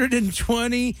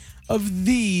 120 of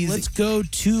these. Let's go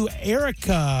to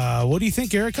Erica. What do you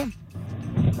think, Erica?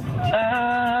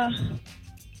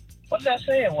 What did I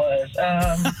say it was?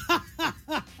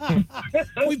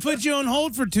 We put you on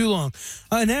hold for too long.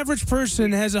 An average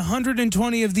person has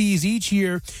 120 of these each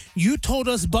year. You told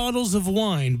us bottles of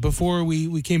wine before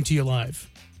we came to you live.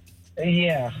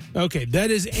 Yeah. Okay, that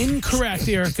is incorrect,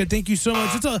 Erica. Thank you so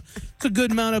much. It's a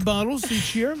good amount of bottles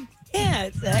each year. Yeah,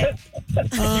 it's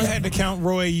If you had to count,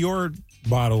 Roy, your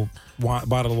bottle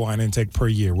of wine intake per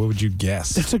year, what would you guess?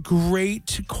 That's a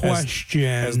great question.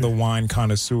 As the wine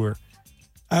connoisseur.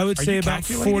 I would Are say you about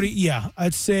calculating? 40. Yeah,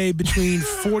 I'd say between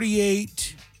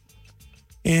 48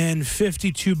 and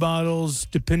 52 bottles,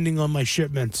 depending on my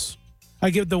shipments. I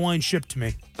get the wine shipped to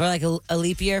me. Or like a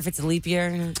leap year, if it's a leap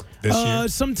year. This year?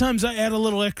 Sometimes I add a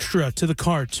little extra to the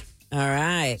cart. All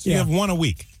right. So you have one a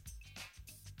week.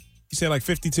 You say like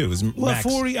 52 is Well, max.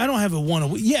 40. I don't have a one a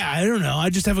week. Yeah, I don't know. I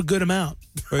just have a good amount.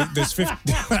 But there's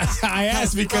 50. I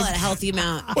asked We call because it a healthy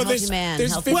amount. well, Healthy man.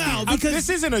 Healthy 50, man. because- this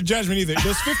isn't a judgment either.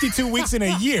 There's 52 weeks in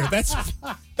a year. That's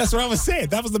what I was saying.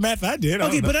 That was the math I did.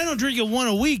 Okay, but I don't drink it one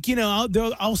a week. You know,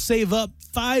 I'll save up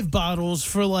 5 bottles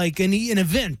for like an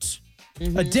event,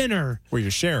 a dinner, where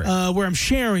you're sharing. where I'm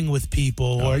sharing with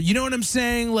people, or you know what I'm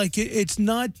saying. Like it's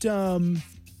not.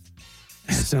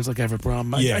 It sounds like I have a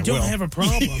problem. Yeah, I don't well. have a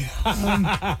problem.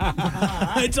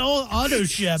 It's all auto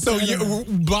ship. So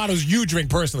bottles you drink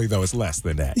personally though is less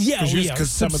than that. Yeah, because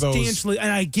some of those. substantially,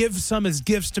 and I give some as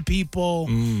gifts to people.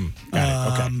 Got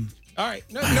it. Okay. All right.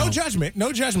 No judgment.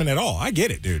 No judgment at all. I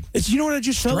get it, dude. It's you know what I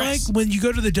just felt like Stress. when you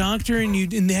go to the doctor and you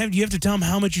have to tell them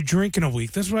how much you drink in a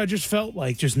week. That's what I just felt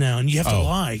like just now, and you have to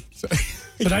lie.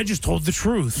 But I just told the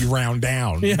truth. You round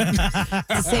down. It's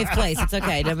a safe place. It's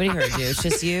okay. Nobody heard you. It's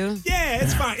just you. Yeah,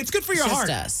 it's fine. It's good for your Just heart.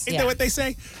 us, Isn't yeah. that what they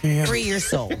say? Free your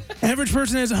soul. Average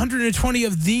person has 120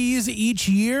 of these each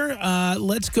year.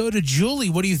 Let's go to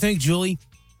Julie. What do you think, Julie?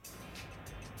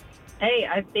 Hey,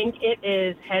 I think it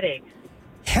is headaches.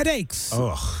 Headaches.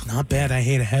 Ugh. Not bad. I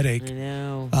hate a headache. I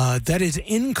know. That is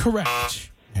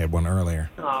incorrect. Had one earlier.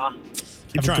 Aw.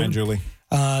 Keep trying, Julie.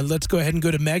 Let's go ahead and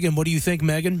go to Megan. What do you think,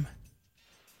 Megan?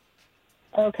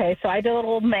 Okay, so I did a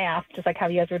little math, just like how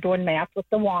you guys were doing math with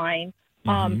the wine.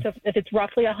 So if it's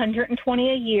roughly 120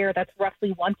 a year, that's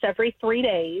roughly once every 3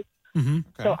 days.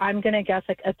 So I'm going to guess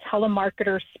like a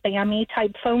telemarketer spammy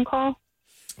type phone call.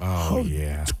 Oh,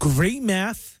 yeah. Great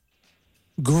math.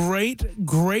 Great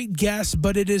guess,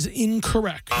 but it is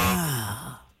incorrect.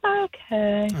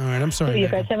 Okay. All right, I'm sorry. You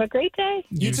Megan. guys have a great day.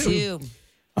 You too.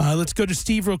 Let's go to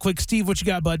Steve real quick. Steve, what you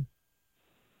got, bud?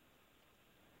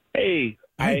 Hey,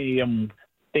 I am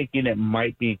thinking it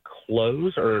might be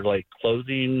close or like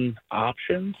closing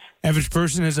options. Average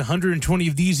person has 120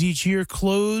 of these each year.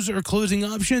 Close or closing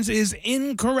options is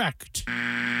incorrect.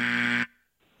 All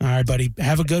right, buddy.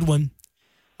 Have a good one.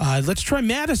 Let's try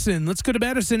Madison. Let's go to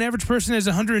Madison. Average person has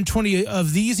 120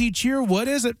 of these each year. What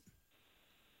is it?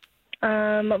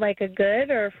 Like a good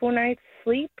or a full night's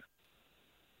sleep.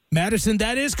 Madison,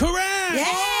 that is correct.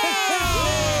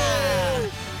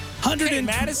 Hey,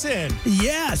 Madison.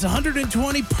 Yes,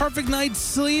 120 perfect night's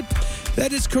sleep.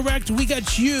 That is correct. We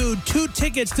got you 2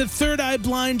 tickets to Third Eye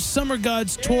Blind Summer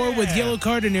Gods Tour with Yellow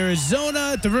Card in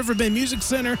Arizona at the Riverbend Music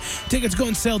Center. Tickets go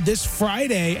on sale this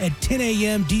Friday at 10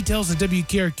 a.m. Details at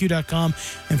WKRQ.com.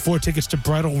 And 4 tickets to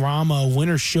Bridal Rama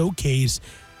Winter Showcase.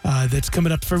 That's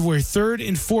coming up February 3rd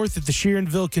and 4th at the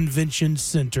Sharonville Convention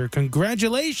Center.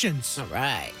 Congratulations. All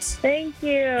right. Thank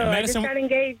you. I just Madison- got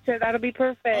engaged, so that'll be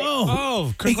perfect.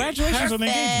 Oh, congratulations on the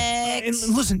engagement.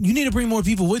 And listen, you need to bring more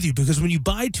people with you because when you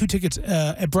buy 2 tickets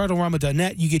at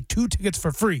bridalrama.net, you get 2 tickets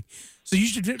for free. So you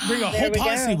should bring a whole we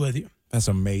posse go. with you. That's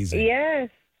amazing. Yes.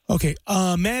 Okay,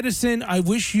 Madison, I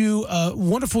wish you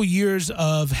wonderful years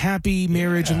of happy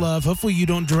marriage and love. Hopefully you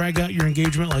don't drag out your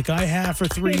engagement like I have for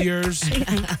 3 years.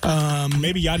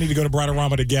 Maybe y'all need to go to Bridal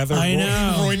Rama together. I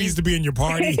know. Roy needs to be in your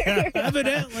party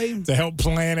Evidently. to help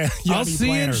plan it. Y'all I'll be see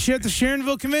planners. you at the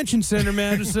Sharonville Convention Center,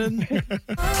 Madison.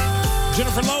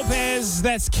 Jennifer Lopez,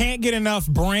 that's Can't Get Enough,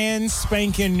 brand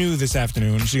spanking new this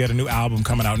afternoon. She got a new album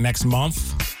coming out next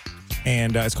month,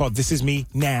 and it's called This Is Me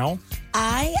Now.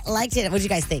 I liked it. What did you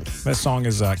guys think? That song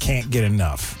is Can't Get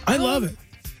Enough. I love it.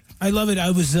 I love it.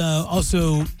 I was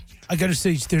also, I got to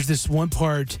say, there's this one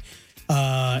part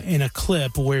in a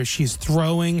clip where she's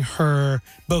throwing her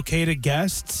bouquet to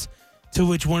guests, to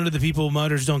which one of the people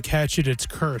mutters, "Don't catch it, it's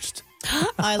cursed."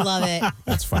 I love it.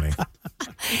 That's funny.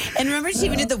 And remember, she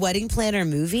even did the Wedding Planner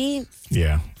movie?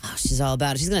 Yeah. Oh, she's all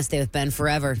about it. She's going to stay with Ben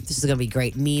forever. This is going to be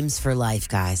great. Memes for life,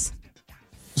 guys.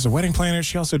 She's a wedding planner.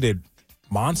 She also did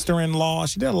Monster-in-Law.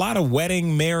 She did a lot of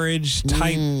wedding, marriage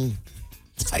type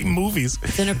movies.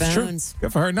 It's in her True. bones.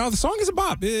 Good for her. No, the song is a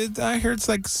bop. I heard it's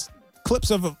like clips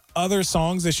of other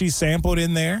songs that she sampled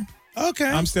in there. Okay.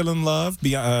 I'm Still in Love.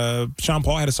 Sean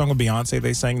Paul had a song with Beyonce.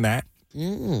 They sang that.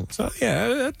 So,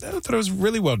 yeah, I thought it was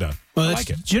really well done. Well, I like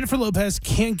it. Jennifer Lopez,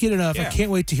 can't get enough. Yeah. I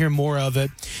can't wait to hear more of it.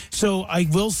 So I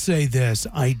will say this.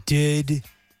 I did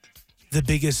the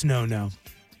biggest no-no.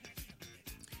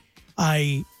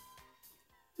 I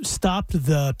stopped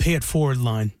the pay it forward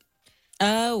line.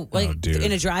 Oh, like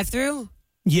in a drive-through?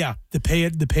 Yeah, the pay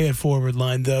it forward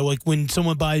line, though. Like when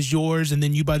someone buys yours and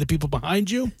then you buy the people behind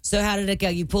you. So how did it go?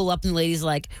 You pull up and the lady's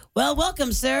like, well,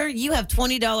 welcome, sir. You have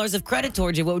 $20 of credit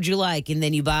towards you. What would you like? And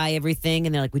then you buy everything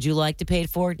and they're like, would you like to pay it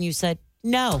forward? And you said,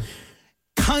 no.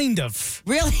 Kind of.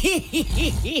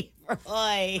 Really?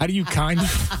 Roy. How do you kind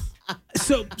of?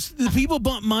 So the people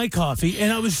bought my coffee,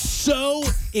 and I was so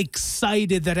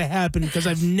excited that it happened because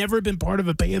I've never been part of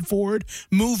a pay it forward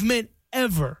movement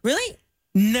ever. Really?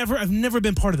 Never. I've never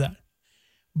been part of that.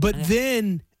 But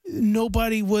then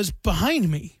nobody was behind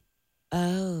me.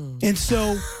 Oh. And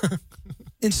so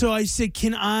I said,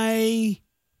 I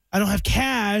don't have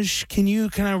cash. Can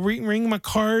I ring my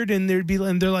card? And they're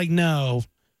like, no.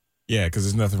 Yeah, because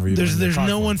there's nothing for you. There's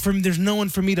no one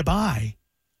for me to buy.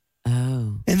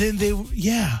 Oh. And then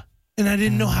and I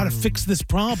didn't know how to fix this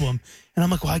problem. And I'm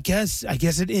like, well, I guess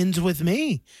it ends with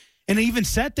me. And I even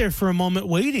sat there for a moment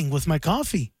waiting with my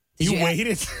coffee. You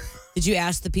waited? Did you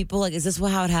ask the people, like, is this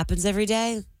how it happens every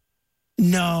day?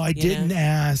 No, I didn't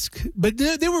ask. But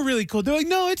they were really cool. They're like,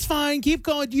 no, it's fine. Keep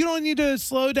going. You don't need to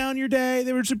slow down your day.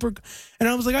 They were super. And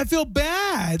I was like, I feel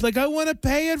bad. Like, I want to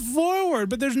pay it forward.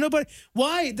 But there's nobody.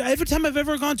 Why? Every time I've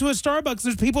ever gone to a Starbucks,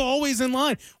 there's people always in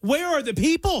line. Where are the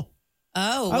people?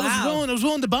 Oh, wow. I was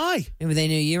willing to buy. Maybe they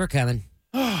knew you were coming.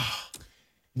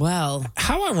 Well.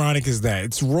 How ironic is that?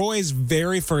 It's Roy's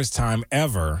very first time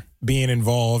ever being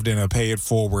involved in a pay it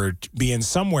forward, being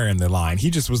somewhere in the line.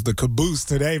 He just was the caboose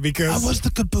today because I was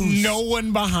the caboose. No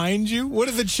one behind you? What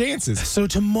are the chances? So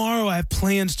tomorrow I have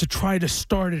plans to try to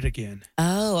start it again.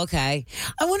 Oh, okay.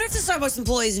 I wonder if the Starbucks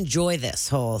employees enjoy this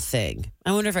whole thing.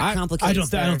 I wonder if it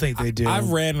complicates I don't think they do.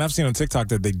 I've read and I've seen on TikTok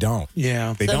that they don't.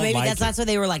 Yeah. They don't maybe like that's why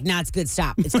they were like, nah, it's good.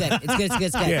 Stop. It's good. It's good. It's good.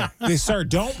 It's good. Yeah. Sir,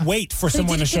 don't wait for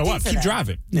someone to show up. Keep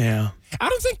driving. Yeah. I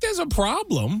don't think there's a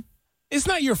problem. It's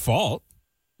not your fault.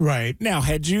 Right. Now,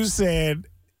 had you said,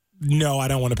 no, I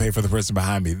don't want to pay for the person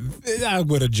behind me, I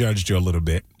would have judged you a little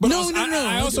bit. But No.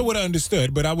 I also would have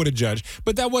understood, but I would have judged.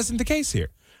 But that wasn't the case here.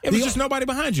 It was just nobody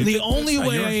behind you. The only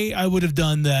way I would have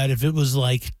done that if it was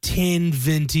like 10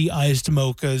 venti iced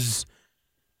mochas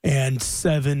and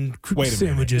 7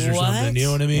 sandwiches or something. You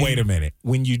know what I mean? Wait a minute.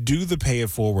 When you do the pay it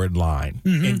forward line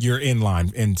and you're in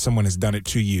line and someone has done it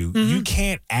to you, you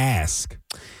can't ask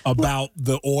about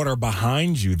the order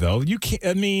behind you, though. You can't.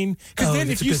 I mean, because then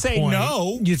if you say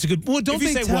no, it's a good. Well, don't if you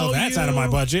they say, tell well, that's out of my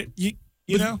budget.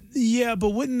 You know. Yeah,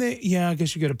 but wouldn't they? Yeah, I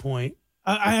guess you get a point.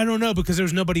 I don't know because there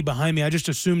was nobody behind me. I just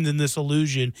assumed in this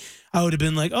illusion, I would have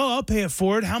been like, oh, I'll pay it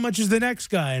forward. How much is the next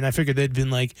guy? And I figured they'd been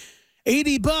like,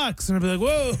 $80, and I'd be like,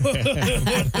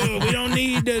 whoa, we don't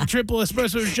need a triple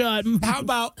espresso shot. How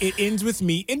about it ends with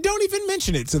me and don't even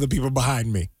mention it to the people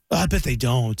behind me? I bet they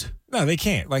don't. No, they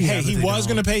can't. Like, Yeah, hey, but he they was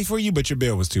don't. going to pay for you, but your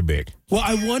bill was too big. Well,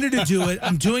 I wanted to do it.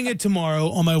 I'm doing it tomorrow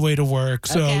on my way to work.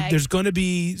 So there's going to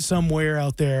be somewhere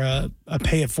out there a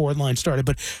pay it forward line started.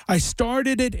 But I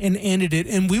started it and ended it.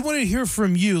 And we want to hear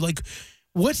from you. Like,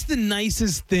 what's the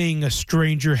nicest thing a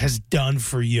stranger has done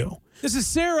for you? This is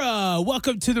Sarah.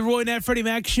 Welcome to the Roy Nat Freddie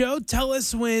Mac Show. Tell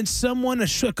us when someone,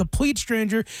 a complete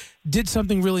stranger, did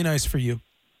something really nice for you.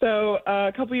 So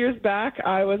a couple years back,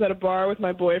 I was at a bar with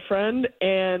my boyfriend,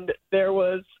 and there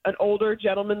was an older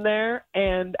gentleman there.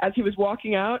 And as he was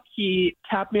walking out, he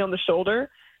tapped me on the shoulder,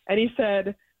 and he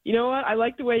said, you know what? I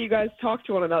like the way you guys talk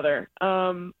to one another.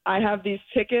 I have these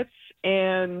tickets,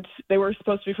 and they were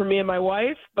supposed to be for me and my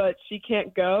wife, but she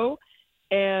can't go.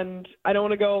 And I don't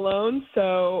want to go alone,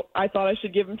 so I thought I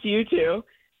should give them to you two.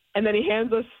 And then he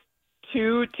hands us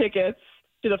 2 tickets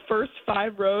to the first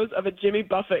 5 rows of a Jimmy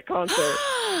Buffett concert.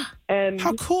 And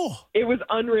how cool! It was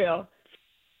unreal.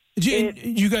 Did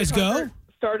you guys go?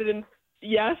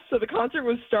 Yes, so the concert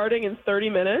was starting in 30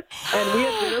 minutes, and we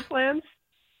had dinner plans.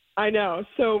 I know.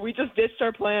 So we just ditched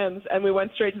our plans, and we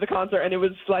went straight to the concert, and it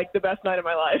was like the best night of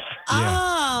my life.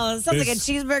 Oh, sounds like a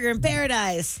cheeseburger in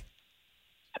paradise.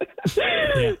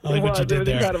 Yeah, I like what you did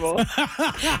there. Incredible.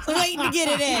 Waiting to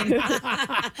get it in.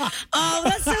 Oh,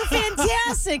 that's so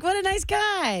fantastic. What a nice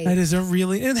guy. That is a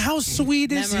really, and how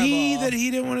sweet is he that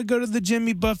he didn't want to go to the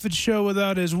Jimmy Buffett show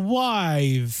without his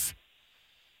wife?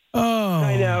 Oh.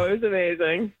 I know. It was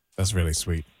amazing. That's really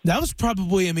sweet. That was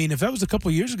probably, I mean, if that was a couple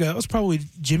years ago, that was probably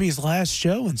Jimmy's last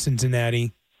show in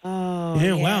Cincinnati. Oh,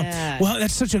 yeah. Wow. Well,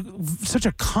 that's such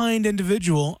a kind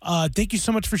individual. Thank you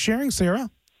so much for sharing,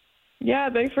 Sarah.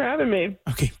 Yeah, thanks for having me.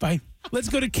 Okay, bye. Let's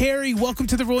go to Carrie. Welcome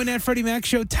to the Roy and Freddie Mac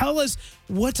Show. Tell us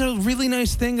what's a really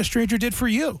nice thing a stranger did for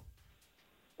you.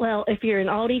 Well, if you're an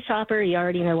Aldi shopper, you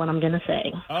already know what I'm going to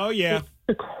say. Oh, yeah.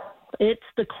 It's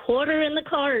the quarter in the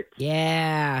cart.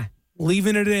 Yeah.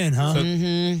 Leaving it in, huh?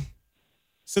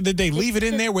 So did they leave it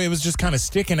in there where it was just kind of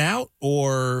sticking out?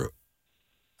 Or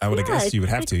I would have guessed you would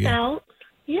have to, yeah. Out.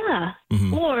 Yeah.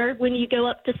 Or when you go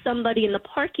up to somebody in the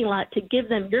parking lot to give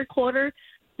them your quarter,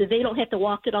 so they don't have to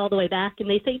walk it all the way back, and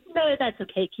they say, no, that's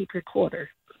okay, keep your quarter.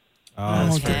 Oh,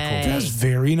 that's very cool. That's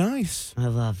very nice. I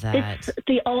love that. It's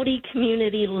the Aldi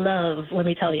community love, let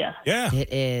me tell you. Yeah.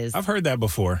 It is. I've heard that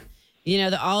before. You know,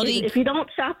 the Aldi. If you don't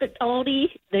shop at Aldi,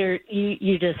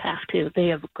 you just have to. They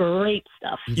have great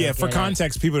stuff. Yeah, for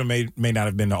context, people that may not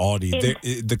have been to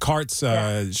Aldi, the carts,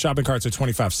 shopping carts are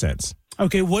 25 cents.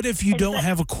 Okay, what if you don't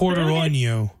have a quarter on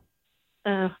you?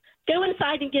 Go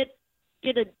inside and get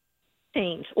a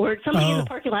change, or somebody in the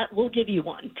parking lot will give you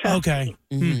one. Okay.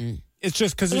 It's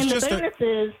just because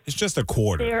it's just a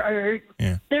quarter. There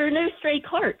are no stray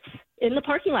carts in the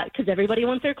parking lot because everybody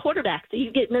wants their quarter back, so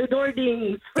you get no door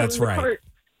dings. That's right. Cart.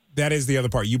 That is the other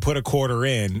part. You put a quarter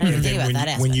in, I and think then about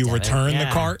that when you aspect of it. return the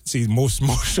Yeah. cart, see, most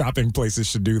shopping places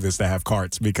should do this to have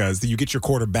carts because you get your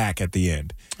quarter back at the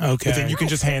end. Okay. But then you can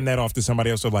just hand that off to somebody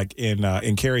else. So like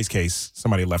in Carrie's case,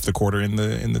 somebody left the quarter in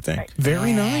the thing.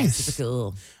 Very nice. Super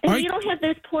cool. And you don't have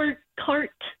those poor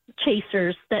cart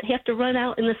chasers that have to run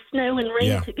out in the snow and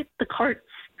rain to get the carts.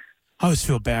 I always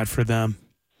feel bad for them.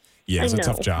 Yeah, it's I a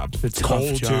tough know. job. It's a cold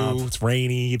tough job. too. It's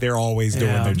rainy. They're always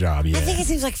doing Yeah. their job. Yeah. I think it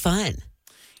seems like fun.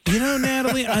 You know,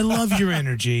 Natalie, I love your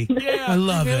energy. Yeah, I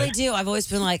love I really it. do. I've always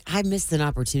been like, I missed an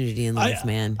opportunity in life,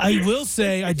 man. I will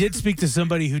say, I did speak to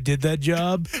somebody who did that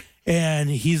job, and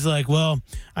he's like, well,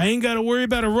 I ain't got to worry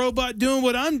about a robot doing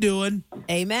what I'm doing.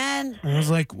 Amen. And I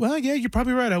was like, well, yeah, you're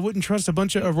probably right. I wouldn't trust a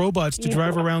bunch of robots to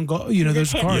drive around, those You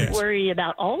just have cars. to worry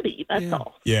about Aldi, that's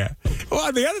all. Yeah.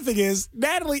 Well, the other thing is,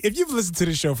 Natalie, if you've listened to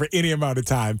the show for any amount of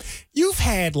time, you've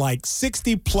had like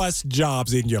 60 plus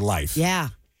jobs in your life. Yeah.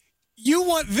 You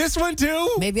want this one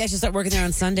too? Maybe I should start working there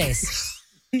on Sundays.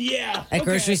 Yeah. At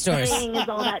grocery stores. Dang, is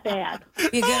all that bad.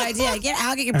 Be a good idea.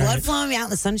 Get your blood flowing out in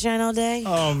the sunshine all day.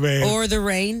 Oh, man. Or the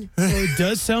rain. Well, it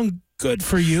does sound good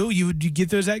for you. You get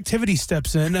those activity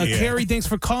steps in. Yeah. Carrie, thanks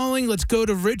for calling. Let's go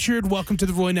to Richard. Welcome to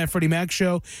the Roy and Freddie Mac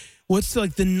Show. What's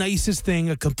like the nicest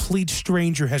thing a complete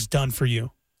stranger has done for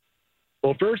you?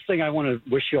 Well, first thing, I want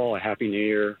to wish you all a Happy New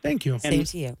Year. Thank you. And Same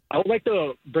to you. I would like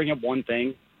to bring up one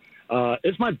thing.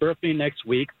 It's my birthday next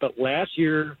week, but last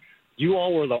year, you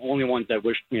all were the only ones that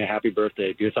wished me a happy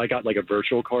birthday because I got like a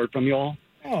virtual card from you all.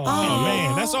 Oh,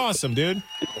 man, that's awesome, dude.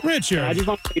 Richard. I just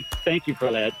want to say thank you for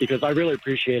that because I really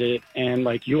appreciate it. And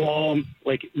like you all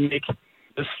like make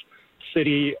this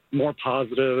city more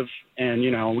positive and,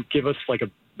 give us like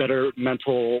a better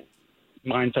mental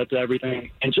mindset to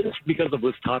everything. And just because of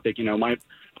this topic, my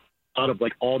thought of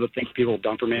like all the things people have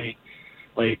done for me,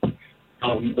 like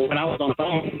when I was on the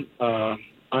phone,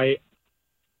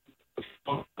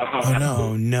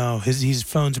 Oh, no. His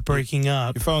phone's breaking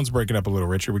up. Your phone's breaking up a little,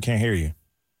 Richard. We can't hear you.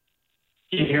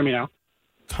 Can you hear me now?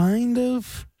 Kind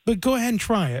of. But go ahead and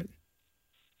try it.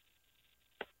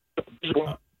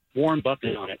 Warren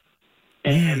Buffett on it.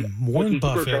 Warren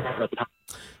Buffett.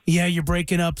 Yeah, you're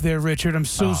breaking up there, Richard. I'm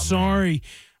so sorry.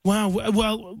 Wow.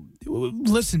 Well,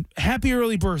 listen, happy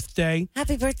early birthday.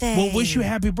 Happy birthday. We'll wish you a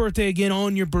happy birthday again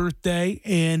on your birthday.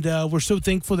 And we're so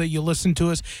thankful that you listened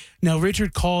to us. Now,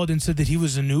 Richard called and said that he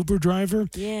was an Uber driver.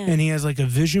 Yeah. And he has like a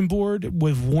vision board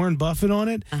with Warren Buffett on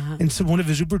it. Uh-huh. And so one of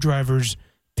his Uber drivers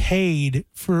paid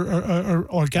for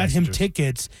or got him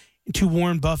tickets to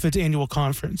Warren Buffett's annual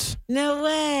conference. No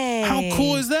way. How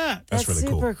cool is that? That's really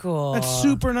super cool. That's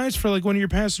super nice for like one of your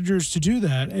passengers to do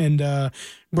that. And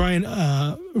Brian,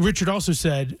 Richard also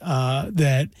said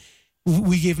that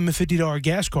we gave him a $50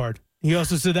 gas card. He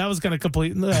also said that was kind of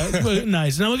complete nice.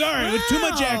 And I'm like, all right, too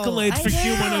much accolades for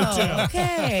Q102.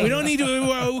 Okay. We don't need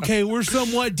to, we're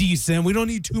somewhat decent. We don't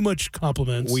need too much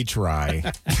compliments. We try.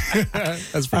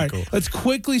 That's pretty cool. Let's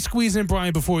quickly squeeze in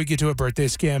Brian before we get to a birthday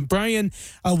scam. Brian,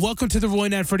 welcome to the Roy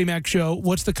and Freddie Mac Show.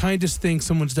 What's the kindest thing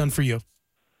someone's done for you?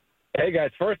 Hey,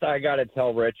 guys. First, I got to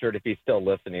tell Richard, if he's still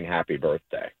listening, happy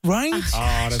birthday. Right?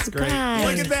 Oh, that's great. Surprise.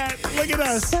 Look at that. Look at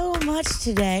us. So much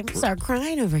today. I'm start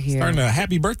crying over here. Starting a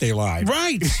happy birthday live.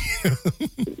 Right.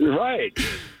 Right.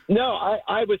 No,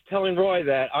 I was telling Roy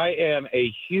that I am a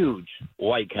huge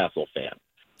White Castle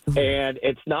fan. And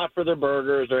it's not for their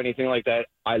burgers or anything like that.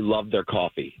 I love their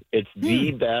coffee. It's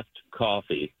the best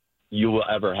coffee you will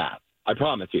ever have. I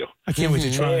promise you. I can't wait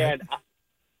to try it. And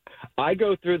I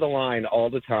go through the line all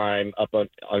the time up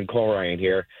on Coleraine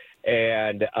here,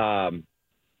 and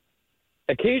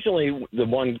occasionally the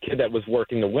one kid that was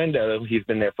working the window, he's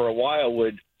been there for a while,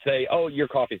 would say, "Oh, your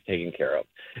coffee's taken care of."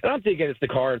 And I'm thinking it's the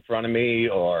car in front of me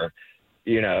or,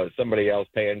 somebody else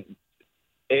paying.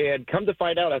 And come to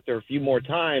find out after a few more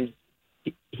times,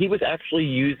 he was actually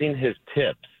using his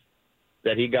tips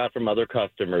that he got from other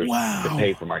customers to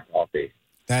pay for my coffee.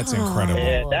 That's incredible.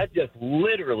 And that just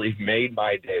literally made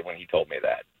my day when he told me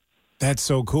that. That's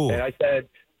so cool. And I said,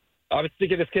 I was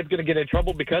thinking this kid's going to get in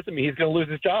trouble because of me. He's going to lose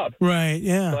his job. Right,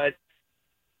 yeah. But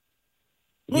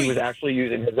he was actually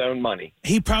using his own money.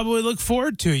 He probably looked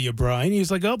forward to you, Brian. He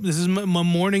was like, "Oh, this is my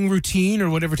morning routine," or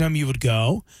whatever time you would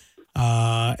go.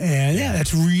 And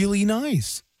that's really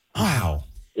nice. Wow.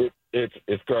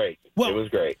 It's great. Well, it was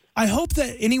great. I hope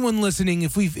that anyone listening,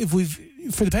 if we've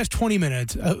for the past 20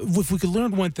 minutes, if we could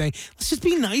learn one thing, let's just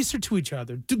be nicer to each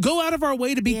other. To go out of our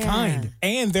way to be kind.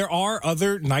 And there are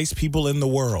other nice people in the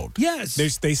world. Yes.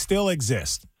 They still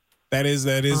exist. That is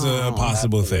a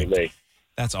possible thing.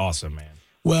 That's awesome, man.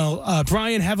 Well,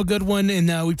 Brian, have a good one,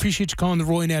 and we appreciate you calling the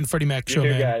Roy Nat and Freddie Mac show, You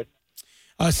too, man. guys.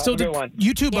 Still Have a good one.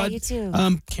 You too, bud. you too.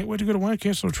 Can't wait to go to White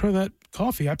Castle to try that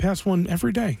coffee. I pass one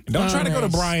every day. Don't try to go to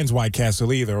Brian's White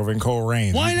Castle either over in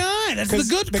Coleraine. Why not? That's the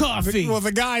good coffee.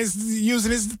 The guy's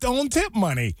using his own tip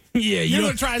money. Yeah, you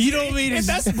don't mean and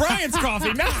that's Brian's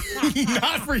coffee,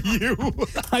 not for you.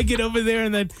 I get over there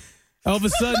and then all of a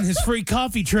sudden his free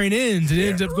coffee train ends and it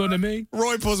ends up going to me.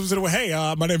 Roy pulls him to the way.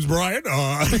 Hey, my name's Brian.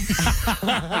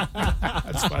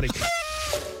 That's funny.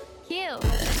 Cute.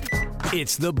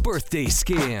 It's the birthday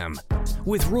scam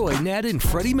with Roy, Nat, and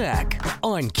Freddie Mac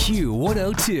on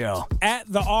Q102. At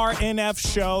the RNF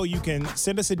show, you can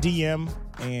send us a DM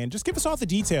and just give us all the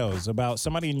details about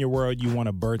somebody in your world you want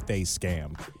a birthday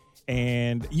scam.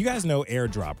 And you guys know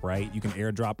AirDrop, right? You can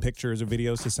AirDrop pictures or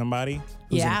videos to somebody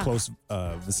who's in close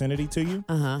vicinity to you.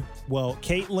 Uh-huh. Well,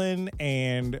 Caitlin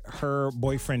and her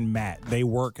boyfriend, Matt, they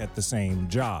work at the same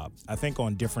job. I think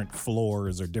on different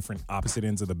floors or different opposite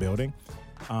ends of the building.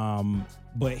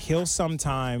 But he'll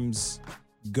sometimes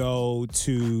go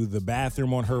to the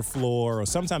bathroom on her floor, or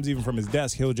sometimes even from his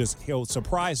desk, he'll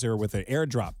surprise her with an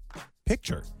AirDrop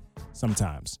picture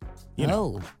sometimes,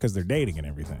 because they're dating and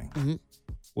everything. Mm-hmm.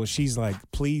 Well, she's like,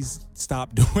 please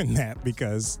stop doing that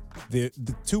because the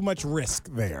too much risk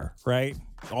there, right?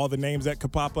 All the names that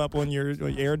could pop up on your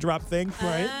AirDrop thing,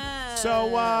 right?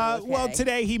 Well,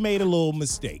 today he made a little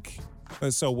mistake.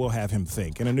 So we'll have him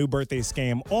think. And a new birthday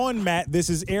scam on Matt. This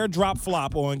is AirDrop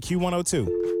Flop on Q102.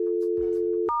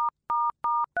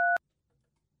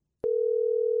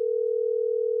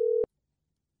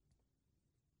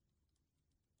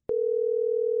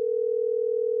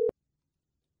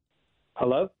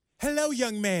 Hello? Hello,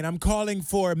 young man. I'm calling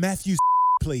for Matthew,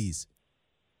 please.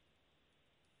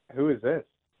 Who is this?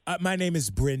 My name is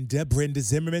Brenda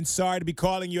Zimmerman. Sorry to be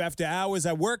calling you after hours.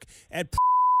 I work at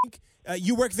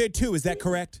you work there too, is that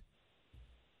correct?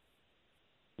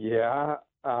 Yeah,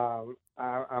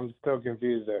 I'm still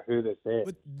confused at who this is.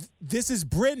 But this is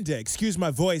Brenda. Excuse my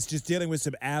voice, just dealing with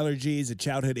some allergies, a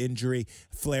childhood injury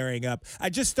flaring up. I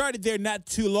just started there not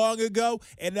too long ago,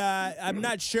 and I'm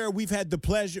not sure we've had the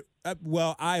pleasure.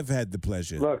 Well, I've had the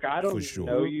pleasure. Look, I don't sure.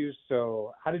 know you,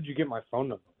 so how did you get my phone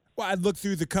number? Well, I looked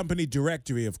through the company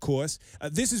directory, of course.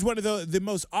 This is one of the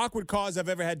most awkward calls I've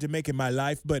ever had to make in my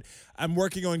life, but I'm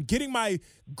working on getting my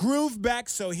groove back,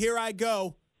 so here I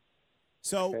go.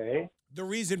 So the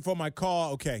reason for my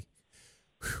call,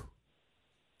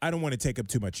 I don't want to take up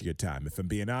too much of your time, if I'm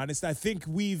being honest. I think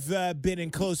we've been in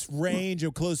close range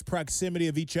or close proximity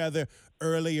of each other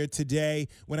earlier today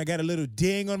when I got a little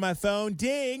ding on my phone,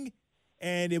 ding,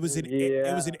 and it was an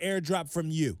AirDrop from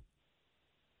you.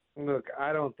 Look,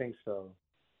 I don't think so.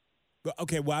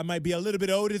 Okay, well, I might be a little bit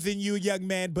older than you, young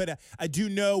man, but I do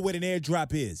know what an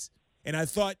AirDrop is. And I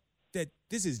thought that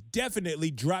this is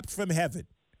definitely dropped from heaven.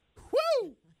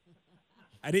 Woo!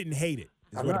 I didn't hate it,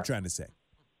 is what I'm trying to say.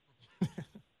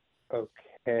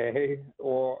 Okay.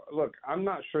 Well, look, I'm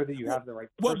not sure that you have the right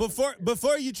person. Well,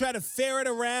 before you try to ferret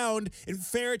around and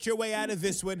ferret your way out of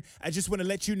this one, I just want to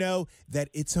let you know that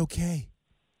it's okay.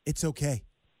 It's okay.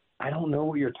 I don't know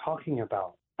what you're talking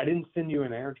about. I didn't send you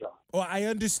an AirDrop. Well, I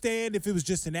understand if it was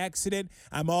just an accident.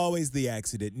 I'm always the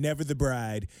accident, never the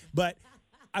bride. But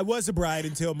I was a bride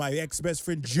until my ex-best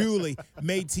friend Julie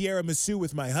made tiramisu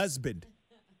with my husband.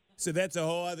 So that's a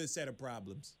whole other set of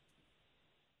problems.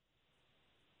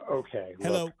 Okay.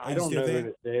 Hello. Look, I don't know who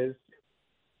this is.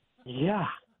 Yeah.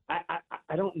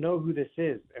 I don't know who this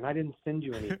is, and I didn't send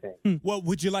you anything. Well,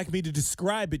 would you like me to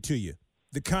describe it to you?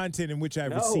 The content in which I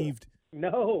received.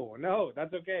 No,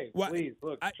 that's okay. Well, Please,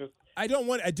 look, I don't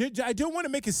want to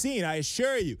make a scene, I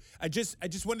assure you. I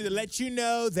just wanted to let you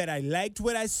know that I liked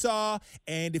what I saw,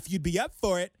 and if you'd be up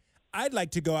for it, I'd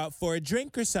like to go out for a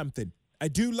drink or something. I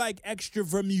do like extra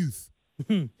vermouth.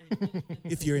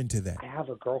 If you're into that. I have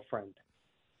a girlfriend.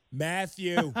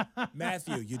 Matthew,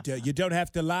 you don't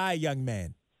have to lie, young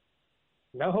man.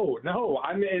 No,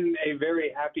 I'm in a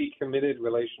very happy, committed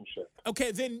relationship.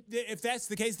 Okay, then if that's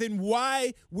the case, then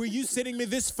why were you sending me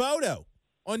this photo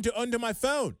onto my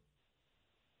phone?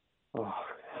 Oh,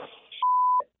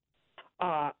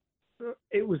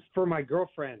 it was for my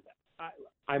girlfriend.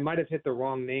 I might have hit the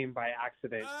wrong name by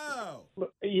accident. Oh.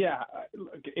 Look, yeah,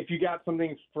 look, if you got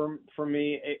something for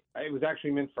me, it was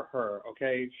actually meant for her,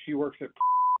 okay? She works at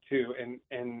too,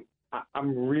 and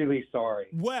I'm really sorry.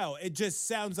 Well, it just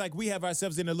sounds like we have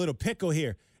ourselves in a little pickle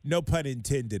here. No pun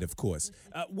intended, of course.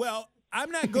 Well, I'm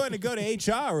not going to go to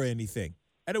HR or anything.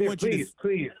 I don't want you to...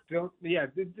 Please, don't. Yeah,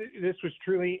 this was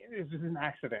an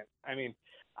accident. I mean,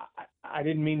 I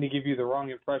didn't mean to give you the wrong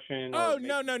impression. Oh,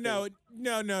 no.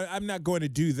 I'm not going to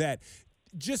do that.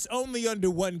 Just only under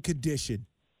one condition,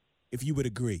 if you would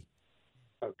agree.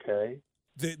 Okay.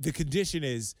 The condition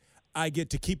is I get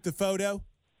to keep the photo.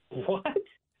 What?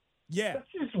 Yeah.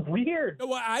 That's just weird.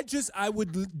 Well, I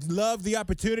would love the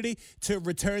opportunity to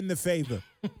return the favor.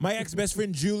 My ex-best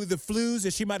friend Julie the Flues,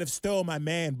 she might have stole my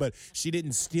man, but she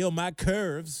didn't steal my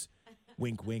curves.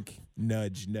 Wink, wink,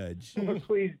 nudge, nudge.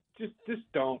 Please, just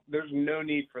don't. There's no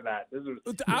need for that.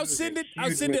 I'll send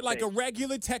it like a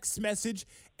regular text message.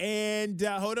 And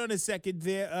hold on a second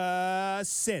there.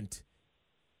 Sent.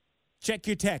 Check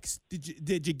your text.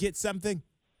 Did you get something?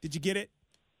 Did you get it?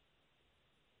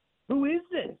 Who is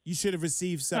this? You should have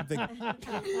received something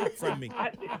from me.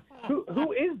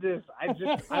 Who is this? I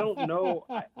don't know.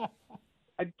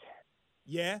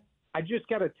 Yeah? I just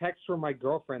got a text from my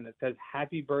girlfriend that says,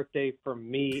 "Happy birthday from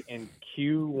me and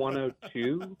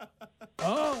Q102.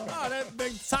 Oh,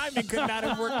 the timing could not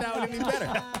have worked out any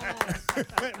better.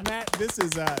 Matt, this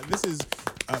is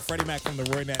Freddie Mac from the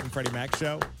Roy Nat and Freddie Mac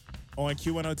Show on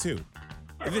Q102.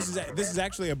 And this is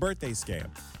actually a birthday scam.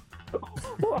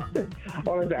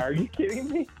 Are you kidding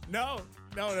me? No,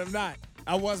 I'm not.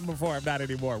 I was before. I'm not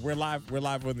anymore. We're live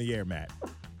on the air, Matt.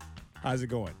 How's it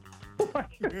going?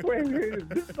 Wait, is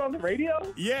this on the radio?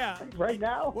 Yeah. Right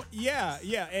now? Well, yeah.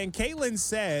 And Caitlin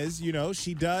says,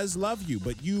 she does love you,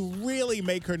 but you really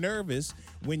make her nervous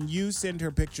when you send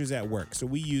her pictures at work. So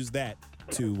we use that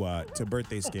to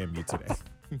birthday scam you today.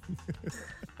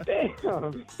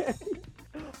 Damn.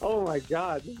 Oh my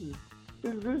God.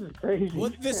 This is crazy.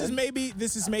 Well, this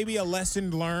is maybe a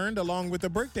lesson learned along with a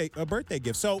birthday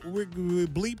gift. So we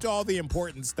bleeped all the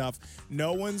important stuff.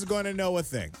 No one's going to know a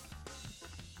thing.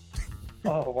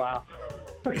 Oh, wow.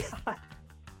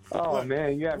 Oh, look,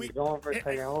 man, you got me going for a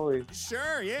second. Holy.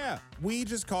 Sure, yeah. We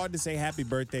just called to say happy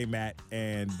birthday, Matt.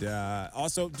 And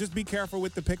also, just be careful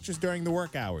with the pictures during the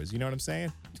work hours. You know what I'm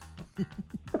saying?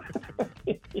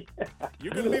 Yeah.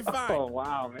 You're going to be fine. Oh,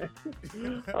 wow,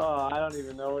 man. Oh, I don't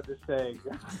even know what to say.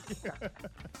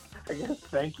 I guess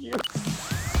thank you.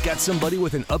 Got somebody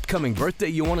with an upcoming birthday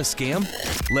you want to scam?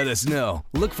 Let us know.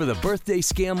 Look for the birthday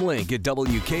scam link at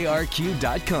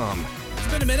WKRQ.com. It's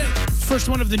been a minute. First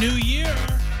one of the new year.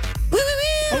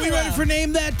 Are we ready for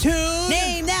Name That Tune?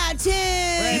 Name That Tune!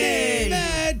 Name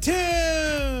That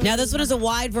Tune! Now, this one is a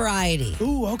wide variety.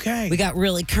 Ooh, okay. We got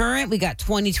really current. We got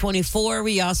 2024.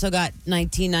 We also got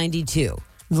 1992.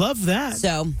 Love that.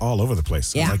 So all over the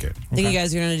place. Yeah. I like it. I think you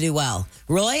guys are going to do well.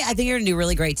 Roy, I think you're going to do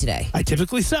really great today. I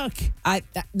typically suck.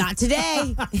 Not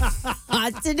today.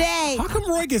 Not today. How come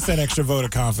Roy gets that extra vote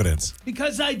of confidence?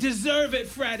 Because I deserve it,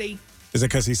 Freddie. Is it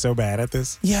because he's so bad at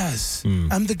this? Yes.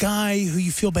 I'm the guy who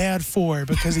you feel bad for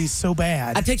because he's so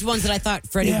bad. I picked ones that I thought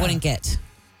Freddie wouldn't get.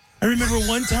 I remember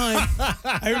one time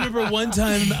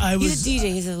I was... He's a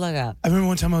DJ. He's a look up. I remember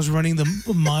one time I was running the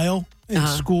mile in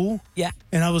school. Yeah.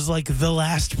 And I was like the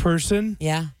last person.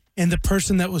 Yeah. And the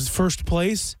person that was first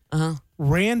place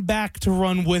ran back to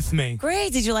run with me.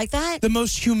 Great. Did you like that? The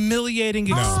most humiliating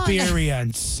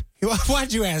experience.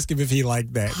 Why'd you ask him if he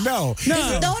liked that? No,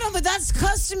 but that's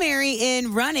customary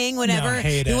in running. Whenever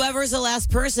whoever's the last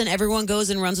person, everyone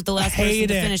goes and runs with the last person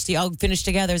to finish. They all finish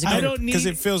together. Because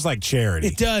it feels like charity.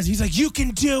 It does. He's like, you can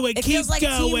do it. It Keep feels like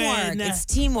going. teamwork. It's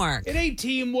teamwork. It ain't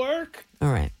teamwork. All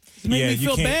right. It made me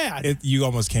feel bad. You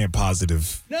almost can't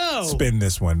positive spin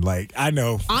this one. Like, I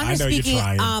know you're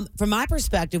trying. From my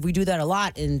perspective, we do that a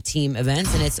lot in team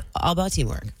events, and it's all about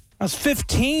teamwork. I was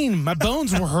 15. My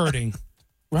bones were hurting.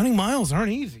 Running miles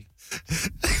aren't easy.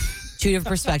 Two different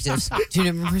perspectives.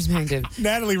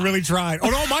 Natalie really tried.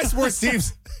 On all my sports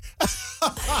teams,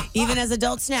 Even as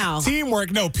adults now.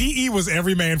 Teamwork. No, PE was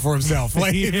every man for himself.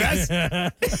 Like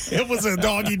it was a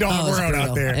dog-eat-dog world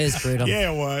out there. It was brutal.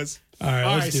 Yeah, it was. All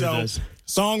right, let's do this.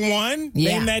 Song 1.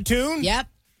 Yeah. Name that tune. Yep.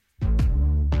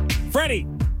 Freddie.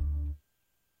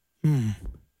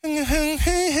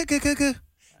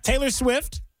 Taylor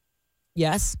Swift.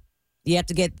 Yes. You have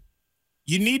to get.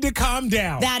 You need to calm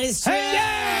down. That is true.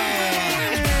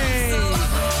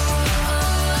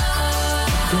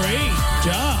 Great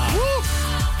job.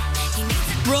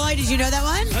 Woo. Roy, did you know that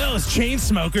one? That was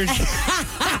Chainsmokers.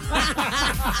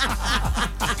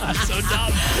 So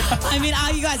dumb. I mean,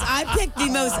 you guys, I picked the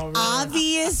most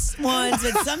obvious ones,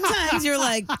 but sometimes you're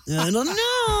like, I don't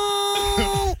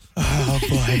know. Oh,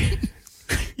 boy.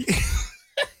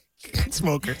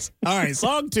 Smokers. All right,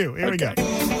 song 2. Here we go.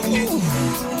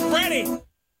 Freddie.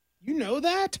 You know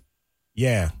that?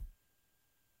 Yeah.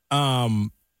 Oh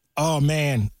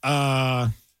man.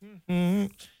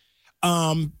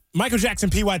 Michael Jackson,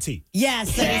 PYT.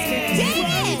 Yes.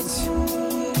 Dang it!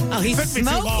 Oh, he's Took me too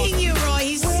long. smoking you, Roy.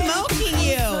 He's smoking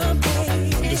you. I'm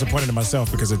disappointed in myself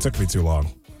because it took me too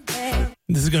long.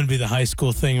 This is going to be the high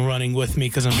school thing running with me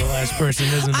because I'm the last person,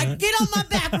 isn't it? Get on my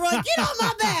back, Roy. Get on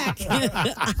my back.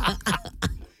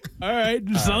 All right.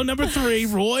 Song number 3.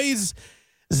 Roy's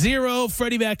 0.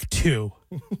 Freddie Mac 2.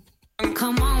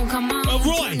 Come on.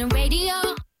 Roy. Turn the radio.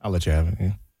 I'll let you have it.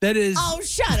 Yeah. That is. Oh,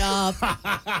 shut up.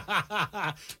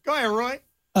 Go ahead, Roy.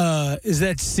 Is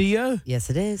that Sia? Yes,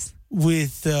 it is.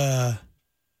 With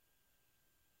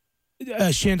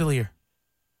Chandelier.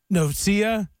 No,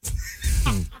 Sia.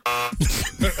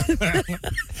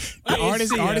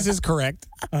 The artist is correct.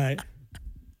 All right.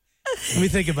 Let me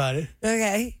think about it.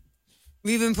 Okay.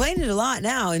 We've been playing it a lot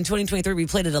now. In 2023, we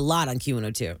played it a lot on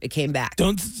Q102. It came back.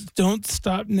 Don't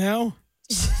stop now.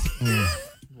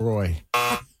 Roy.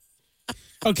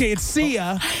 Okay, it's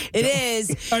Sia. It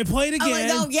is. All right, play it again.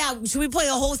 Oh, yeah. Should we play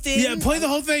the whole thing? Yeah, play the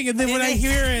whole thing, and then when I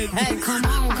hear it. Come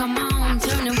on.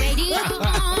 Turn the radio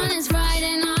on. It's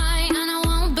Friday night, and I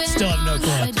won't be. Still have no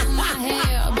clue.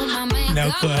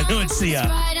 No clue. I know it's Sia.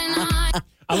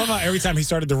 I love how every time he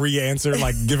started to re-answer,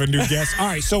 like give a new guess. All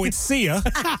right, so it's Sia.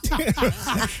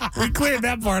 We cleared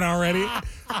that part already.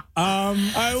 All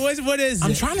right, what is it?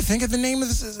 I'm trying to think of the name of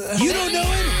this. You don't know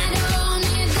it?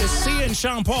 It's Sia and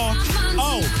Sean Paul.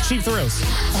 Oh, Cheap Thrills.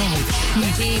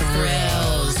 Cheap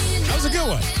Thrills. That was a good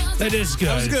one. That is good.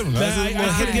 That was a good one.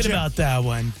 I forget about that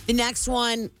one. The next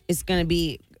one is going to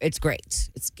be, it's great.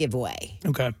 It's giveaway.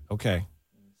 Okay.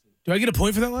 Do I get a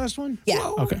point for that last one?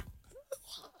 Yeah. Okay.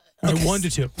 All right, 1 to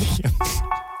 2.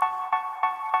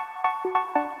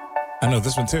 I know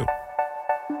this one too.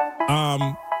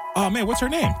 Oh man, what's her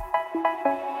name?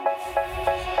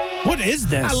 What is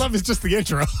this? I love it's just the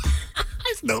intro.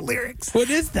 There's no lyrics.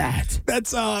 What is that?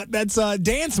 That's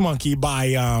Dance Monkey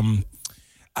by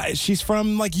she's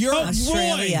from like Europe.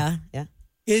 Australia. Yeah.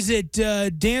 Is it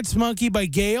Dance Monkey by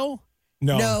Gail?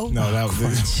 No, that was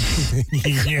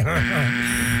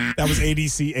that was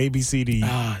ABCD.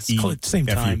 It's called at the same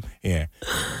time. Yeah.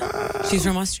 She's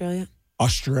from Australia.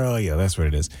 Australia, that's what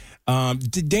it is.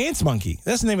 Dance Monkey.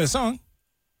 That's the name of the song.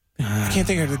 I can't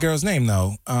think of the girl's name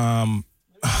though. Tones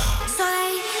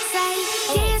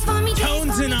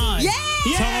and I. Yeah.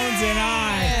 Tones and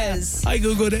I. Yes. I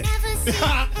googled it.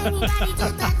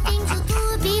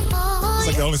 It's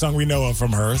like the only song we know of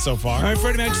from her so far. All right,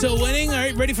 Freddie Mac still winning. All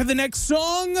right, ready for the next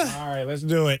song? All right, let's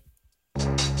do it.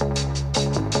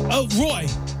 Oh, Roy.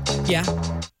 Yeah.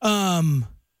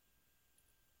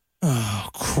 Oh,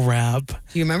 crap. Do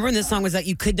you remember when this song was that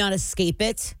you could not escape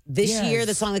it? This year,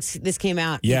 the song this came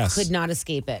out, yes. You could not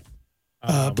escape it.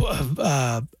 It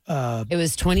It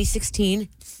was 2016.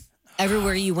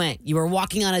 Everywhere you went, you were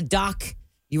walking on a dock.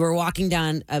 You were walking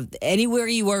down anywhere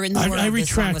you were in the world. I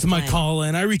retract my call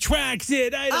in. I retract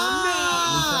it.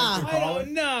 I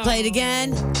don't know. Play it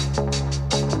again.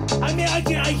 I mean,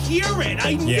 I hear it.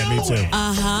 I know Yeah, me too. it.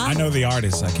 I know the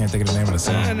artist. I can't think of the name of the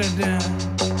song.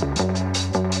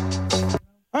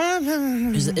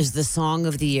 Is the song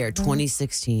of the year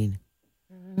 2016?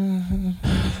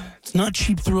 It's not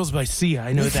Cheap Thrills by Sia.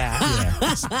 I know that.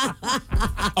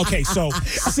 Okay, so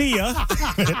Sia,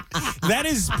 that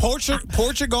is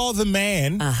Portugal the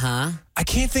Man. Uh-huh. I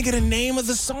can't think of the name of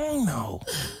the song though.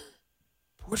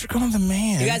 Portugal the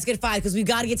Man. You guys get 5 because we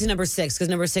got to get to number 6 because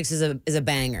number 6 is a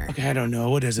banger. Okay, I don't know.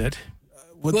 What is it?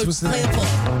 What's the play name? the full.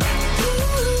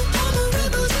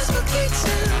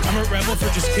 I'm a rebel for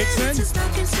just kicks then?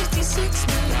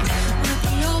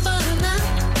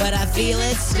 But I feel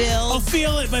it still. I'll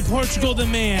Feel It by Portugal the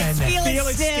Man. Feel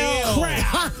it still.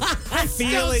 Crap. I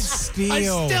feel it still. I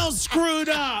still screwed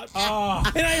up.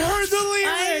 And I heard the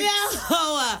lyrics.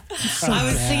 I know. I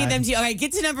was singing them to you. All right,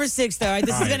 get to number 6, though. All right,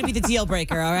 this is going to be the deal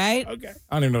breaker, all right? Okay.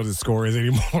 I don't even know what the score is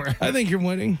anymore. I think you're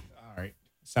winning. All right.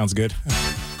 Sounds good.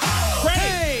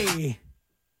 Hey!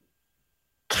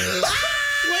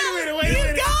 Wait a minute.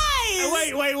 You guys!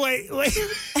 Wait.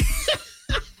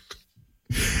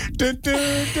 Dun,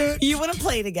 dun, dun. You want to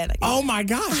play it again? Oh, my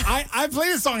gosh. I play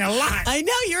this song a lot. I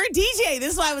know. You're a DJ.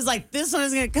 This is why I was like, this one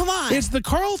is going to come on. It's the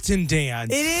Carlton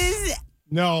dance. It is.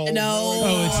 No.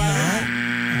 Oh, it's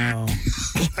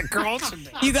not? The Carlton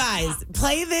dance. You guys,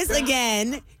 play this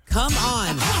again. Come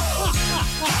on.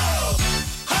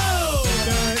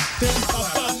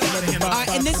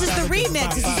 And this is the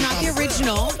remix. This is not the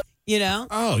original. You know?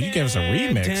 Oh, you gave us a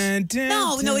remix.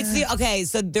 No, it's the okay.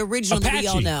 So the original that we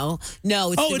all Apache. know.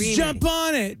 No, it's the remix. Jump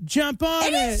on it. Jump on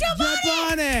it. Jump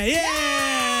on it. Yeah.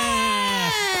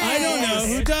 I don't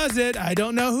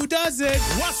know who does it.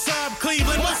 What's up,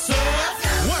 Cleveland? What's up?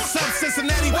 What's up,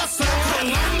 Cincinnati? What's up,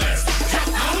 Columbus?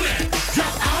 Jump on it.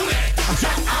 Jump on it.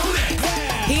 Jump on it.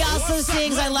 He also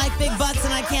sings "I Like Big Butts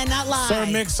and I Cannot Lie." Sir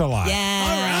Mix-a-Lot. Yeah.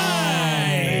 All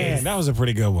right. Man, that was a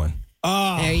pretty good one.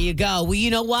 There you go. Well, you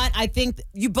know what? I think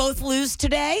you both lose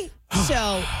today.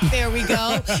 So there we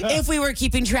go. If we were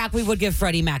keeping track, we would give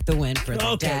Freddie Mac the win for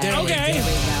the day. There we go.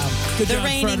 Good The job,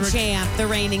 reigning Frederick. champ. The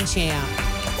reigning champ.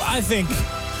 I think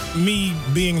me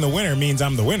being the winner means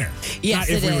I'm the winner. Yes,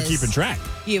 Not if it we were is. keeping track.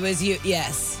 It was you.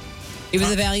 Yes. It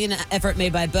was a valiant effort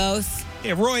made by both.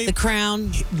 Yeah, Roy. The crown.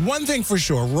 One thing for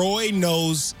sure, Roy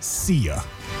knows Sia.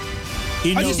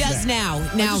 He knows does that. now.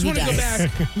 I Now just he want to go does.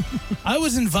 back. I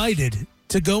was invited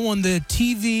to go on the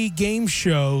TV game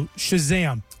show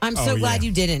Shazam. I'm so glad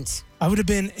you didn't. I would have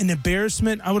been an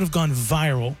embarrassment. I would have gone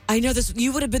viral. I know this.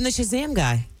 You would have been the Shazam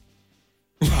guy.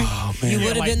 Oh, man. You would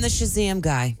have like- been the Shazam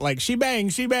guy. Like she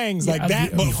bangs, Yeah, like that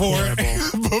it'd be before horrible.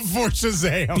 before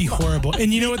Shazam. Be horrible.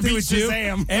 And you know what they Be would do?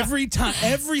 Shazam.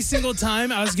 Every single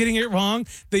time I was getting it wrong,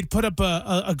 they'd put up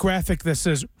a graphic that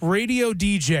says radio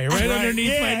DJ right underneath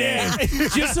my yeah. name.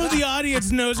 Just so the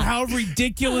audience knows how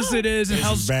ridiculous it is and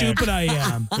how This is bad. stupid I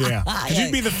am. Yeah. 'Cause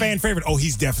you'd be the fan favorite. Oh,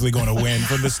 he's definitely going to win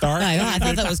from the start. I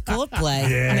thought that was Coldplay.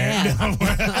 Yeah.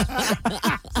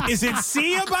 Is it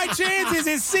Sia by chance? Is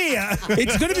it Sia?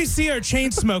 It's going to be Sia or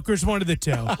Chainsmokers, one of the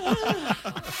two.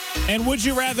 And Would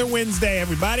You Rather Wednesday,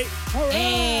 everybody.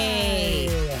 Hey.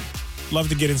 Love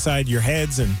to get inside your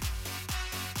heads and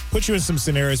put you in some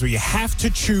scenarios where you have to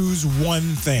choose one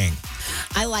thing.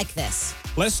 I like this.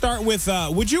 Let's start with,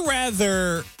 would you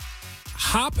rather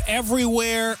hop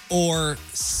everywhere or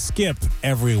skip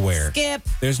everywhere? Skip.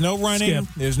 There's no running.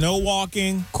 Skip. There's no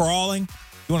walking, crawling.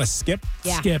 You want to skip?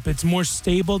 Yeah. Skip. It's more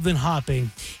stable than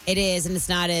hopping. It is, and it's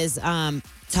not as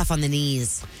tough on the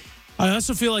knees. I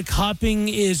also feel like hopping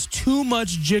is too much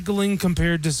jiggling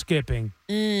compared to skipping.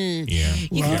 Yeah.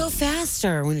 You can go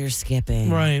faster when you're skipping.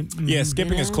 Right. Yeah,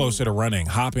 skipping is closer to running.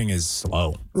 Hopping is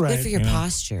slow. Right. Good for your You know?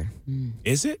 posture.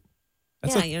 Is it?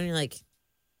 That's Yeah, a- you're like,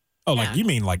 like you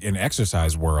mean like in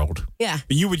exercise world. yeah.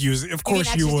 You would use it. Of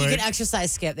course you would. You can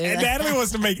exercise skip. They're And like- Natalie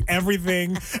wants to make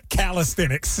everything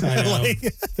calisthenics. I know. Like,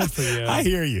 Good for you. I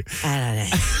hear you. I don't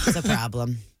know. It's a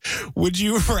problem. Would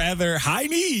you rather high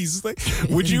knees? Like,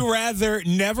 would you rather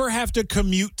never have to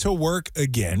commute to work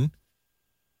again,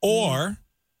 or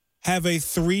have a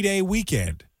 3-day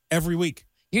weekend every week?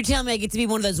 You're telling me I get to be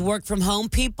one of those work from home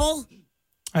people?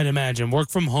 I'd imagine.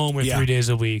 Work from home or Yeah. 3 days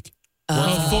a week.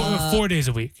 Four days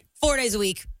a week. 4 days a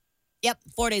week. Yep,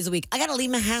 4 days a week. I gotta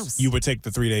leave my house. You would take the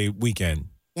 3-day weekend.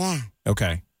 Yeah.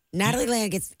 Okay. Natalie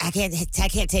Land gets. I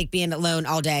can't take being alone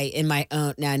all day in my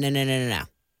own. No.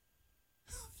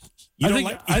 You I don't think,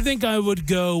 like I think I would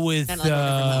go with I don't like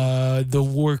working the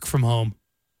work from home.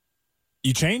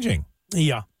 you changing?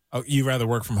 Yeah. Oh, you rather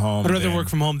work from home? I'd rather than- work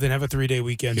from home than have a 3-day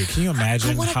weekend. Dude, can you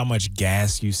imagine how much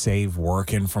gas you save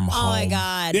working from home? Oh my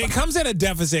God. It comes at a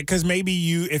deficit because maybe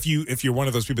if you're one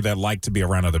of those people that like to be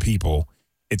around other people,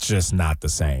 it's just not the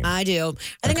same. I do.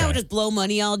 I think I Okay. would just blow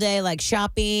money all day, like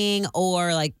shopping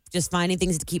or like just finding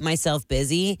things to keep myself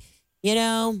busy. You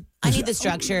know, I need the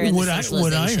structure and What the I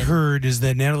socialization. heard is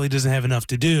that Natalie doesn't have enough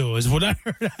to do. Is what I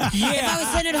heard. If I was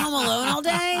sitting at home alone all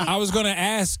day, I was going to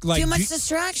ask, like, too much so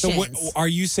distractions. what, are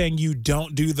you saying you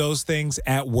don't do those things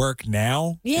at work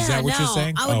now? Yeah, Is that what no, you're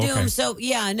saying? I would Oh, do okay. them. So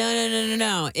yeah,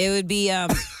 no. It would be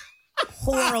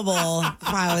horrible if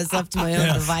I was left to my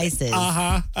own devices.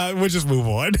 We'll just move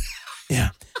on. Yeah.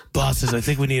 Bosses, I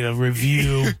think we need to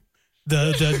review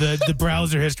the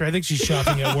browser history. I think she's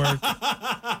shopping at work.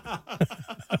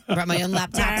 Brought my own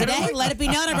laptop today. Let it be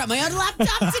known I brought my own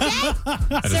laptop today.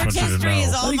 Search history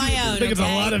is all my own. I think it's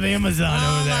a lot of Amazon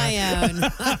over there. My own.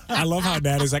 I love how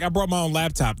Dad is like, I brought my own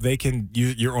laptop. They can,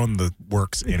 you're on the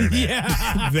works internet.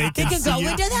 Yeah. They can go see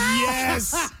into that?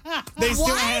 Yes. They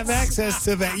still have access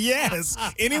to that. Yes.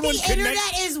 Anyone The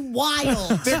internet is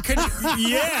wild.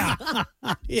 Yeah.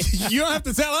 You don't have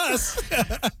to tell us.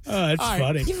 Oh, that's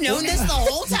funny. You've known this the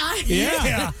whole time.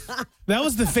 Yeah. That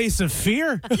was the face of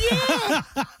fear. Yeah.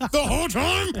 The whole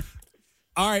time.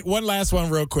 All right, one last one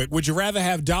real quick. Would you rather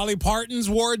have Dolly Parton's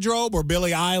wardrobe or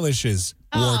Billie Eilish's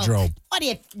wardrobe? What do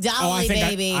you, Dolly,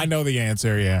 baby? I know the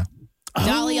answer, yeah.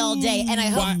 Dolly all day. And I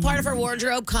hope part of her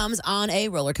wardrobe comes on a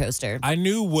roller coaster. I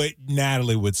knew what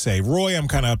Natalie would say. Roy, I'm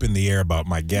kind of up in the air about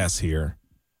my guess here.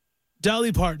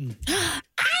 Dolly Parton.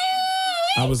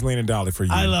 I was leaning Dolly for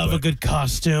you. I love a good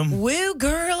costume. Woo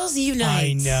girls unite.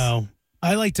 I know.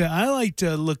 I like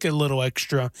to look a little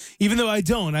extra, even though I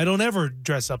don't ever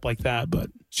dress up like that,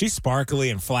 but she's sparkly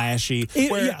and flashy.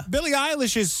 Billie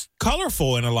Eilish is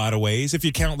colorful in a lot of ways, if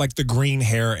you count like the green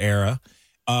hair era.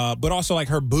 But also like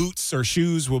her boots or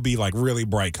shoes will be like really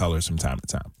bright colors from time to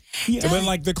time. Yeah. But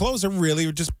like the clothes are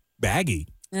really just baggy.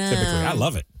 Typically, I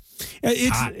love it.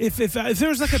 It's if there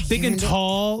was like a big and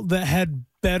tall that had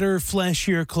better,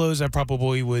 flashier clothes, I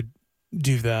probably would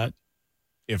do that.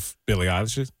 If Billie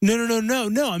Eilish is?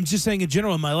 No. I'm just saying in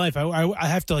general in my life, I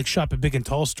have to like shop at big and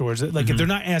tall stores. Like if they're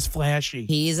not as flashy.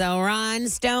 He's a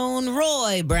rhinestone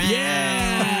Roy Brown.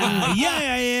 Yeah,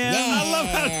 I am. I love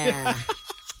how.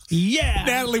 Yeah.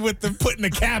 Natalie with the putting the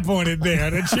cap on it there.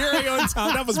 The cherry on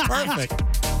top. That was perfect.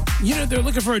 You know, they're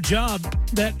looking for a job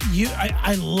that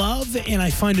I love and I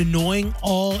find annoying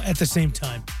all at the same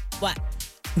time. What?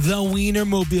 The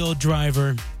Wienermobile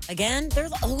driver. Again, they're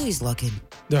always looking.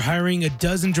 They're hiring a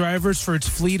dozen drivers for its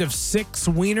fleet of 6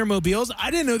 Wienermobiles.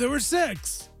 I didn't know there were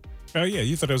 6. Oh, yeah.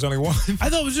 You thought there was only one? I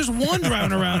thought it was just one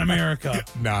driving around America.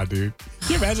 Nah, dude.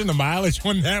 Can you imagine the mileage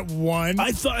on that one?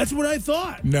 That's what I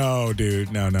thought. No,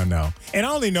 dude. No. And I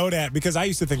only know that because I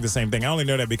used to think the same thing. I only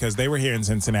know that because they were here in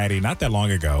Cincinnati not that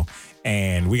long ago,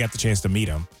 and we got the chance to meet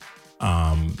them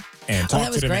and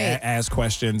talk to them, ask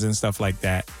questions and stuff like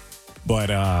that. But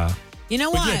you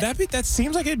know what? Yeah, that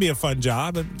seems like it'd be a fun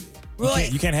job. Roy,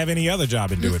 you can't have any other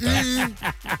job and do it, though.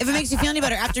 If it makes you feel any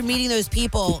better, after meeting those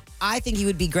people, I think you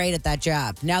would be great at that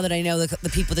job. Now that I know the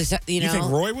people that, you know. You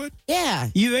think Roy would? Yeah.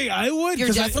 You think I would? You're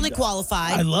definitely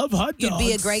qualified. I love hot dogs. You'd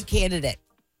be a great candidate.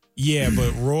 Yeah,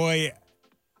 but Roy,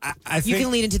 I think you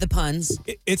can lead into the puns.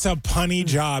 It's a punny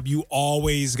job. You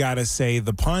always got to say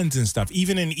the puns and stuff,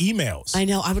 even in emails. I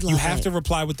know. I would love You have to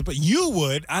reply with the You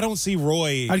would. I don't see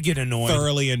Roy I'd get annoyed.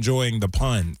 Thoroughly enjoying the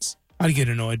puns. I'd get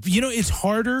annoyed. You know, it's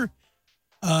harder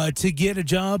to get a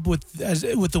job with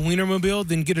the Wienermobile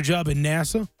than get a job at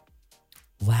NASA.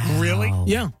 Wow. Really?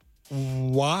 Yeah.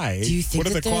 Why? Do you think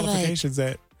what are that the qualifications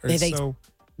that are so...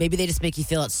 Maybe they just make you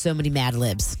fill out so many Mad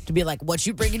Libs to be like, what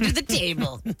you bringing to the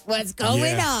table? What's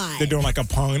going on? They're doing like a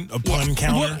pun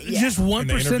counter. Well, just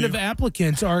 1% of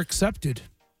applicants are accepted.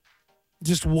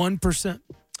 Just 1%.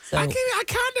 So, I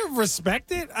kind of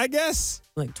respect it, I guess.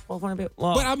 Like 1,200 people.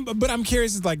 Well, but I'm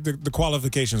curious, like the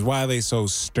qualifications. Why are they so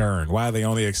stern? Why are they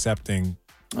only accepting?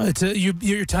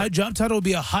 Your job title will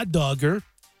be a hot dogger.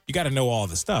 You got to know all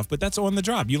the stuff, but that's on the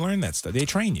job. You learn that stuff. They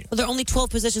train you. Well, there are only 12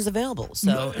 positions available.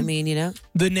 So, I mean, you know.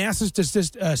 The NASA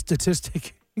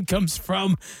statistic comes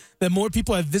from that more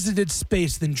people have visited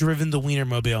space than driven the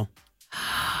Wienermobile.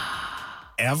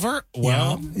 Ever?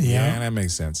 Well, yeah, that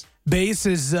makes sense. Base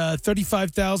is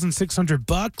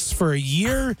 $35,600 for a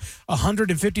year,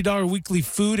 $150 weekly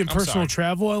food and personal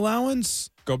travel allowance.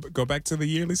 Go back to the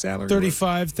yearly salary.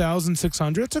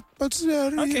 $35,600. That's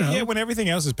okay. Yeah, when everything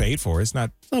else is paid for, it's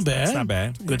not bad. It's not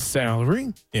bad. Good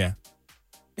salary. Yeah.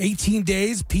 18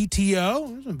 days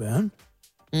PTO. That's not bad.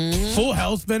 Mm-hmm. Full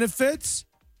health benefits.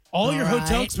 All your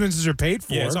hotel expenses are paid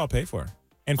for. Yeah, it's all paid for,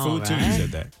 and food too. You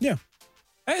said that. Yeah.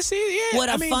 I see. Yeah. What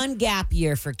a fun gap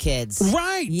year for kids.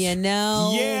 Right. You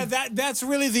know. Yeah, that's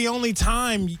really the only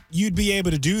time you'd be able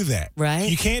to do that. Right.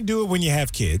 You can't do it when you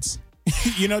have kids.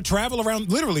 You know, travel around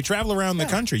the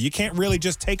country. You can't really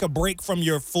just take a break from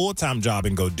your full-time job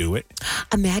and go do it.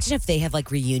 Imagine if they have like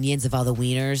reunions of all the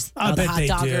wieners, all the hot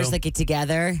doggers that get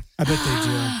together. I bet they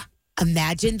do.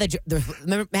 Imagine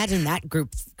imagine that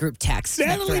group text.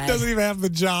 Natalie doesn't even have the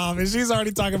job, and she's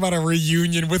already talking about a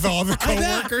reunion with all the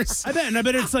coworkers. I bet. And I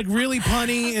bet it's like really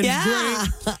punny and great.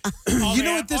 You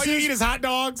know what this is? All you eat is hot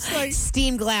dogs. Like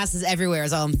steamed glasses everywhere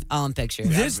is all I'm picturing.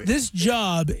 This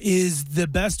job is the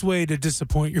best way to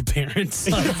disappoint your parents.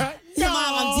 Mom,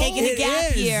 I'm taking a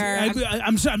gap year.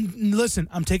 Listen,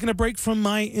 I'm taking a break from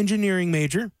my engineering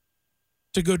major.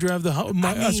 to go drive the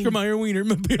Oscar Mayer Wiener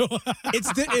mobile.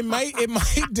 It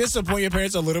might disappoint your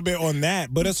parents a little bit on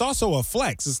that, but it's also a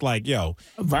flex. It's like, yo,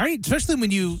 right? Especially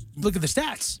when you look at the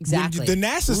stats. Exactly. The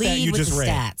NASA stat you just read.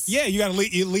 Stats. Yeah, you got to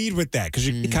lead with that because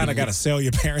you kind of got to sell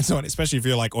your parents on it, especially if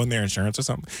you're like on their insurance or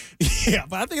something. Yeah,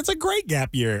 but I think it's a great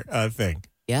gap year thing.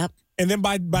 Yep. And then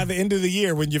by the end of the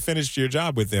year, when you finish your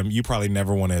job with them, you probably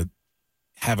never want to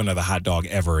have another hot dog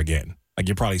ever again. Like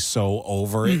you're probably so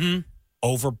over it. Mm-hmm.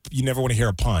 You never want to hear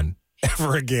a pun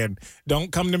ever again.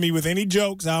 Don't come to me with any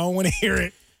jokes. I don't want to hear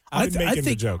it. I'm making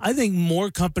the joke. I think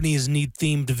more companies need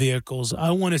themed vehicles.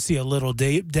 I want to see a little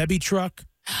Debbie truck.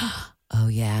 Oh,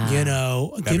 yeah. You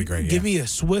know, that'd be great. Give me a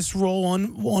Swiss roll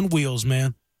on wheels,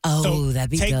 man. Oh, So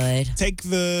that'd be good. Take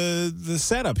the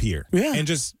setup here and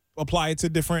just apply it to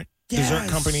different dessert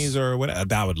companies or whatever.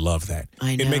 I would love that.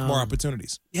 I know. It'd make more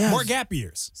opportunities. Yes. More gap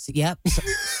years. Yep.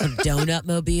 Some donut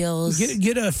mobiles.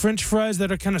 Get a French fries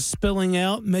that are kind of spilling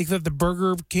out. Make that the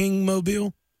Burger King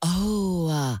mobile.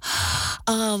 Oh,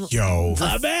 Yo.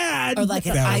 Not bad. Or like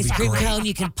an That would ice be cream great. cone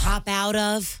you can pop out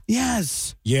of.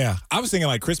 Yes. Yeah. I was thinking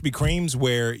like Krispy Kremes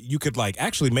where you could like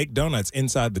actually make donuts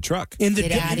inside the truck. In the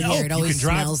Get out of here. It always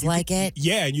smells like it.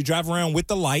 Yeah, and you drive around with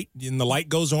the light, and the light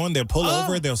goes on. They'll pull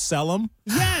over. They'll sell them.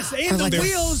 Yes, and the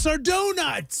wheels are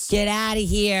donuts. Get out of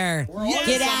here. Yes.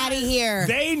 Get out of here.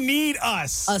 They need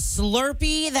us. A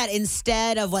Slurpee that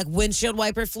instead of like windshield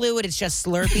wiper fluid, it's just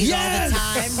Slurpees all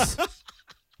the time.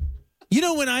 You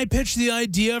know, when I pitched the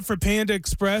idea for Panda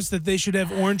Express that they should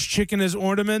have orange chicken as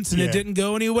ornaments and it didn't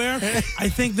go anywhere, I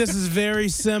think this is very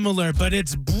similar, but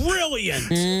it's brilliant.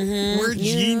 We're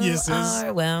geniuses. You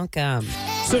are welcome.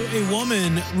 So a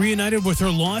woman reunited with her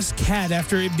lost cat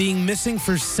after it being missing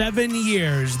for 7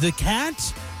 years. The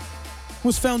cat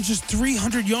was found just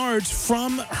 300 yards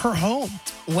from her home.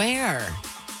 Where?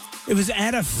 It was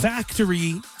at a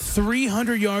factory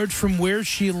 300 yards from where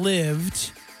she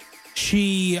lived.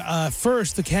 She,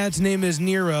 first, the cat's name is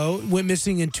Nero, went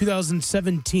missing in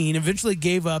 2017, eventually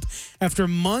gave up after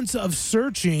months of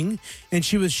searching, and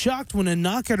she was shocked when a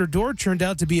knock at her door turned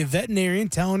out to be a veterinarian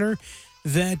telling her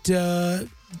that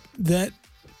that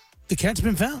the cat's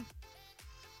been found.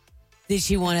 Did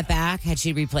she want it back? Had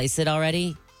she replaced it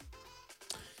already?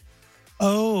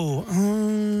 Oh,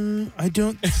 I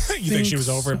don't You think she was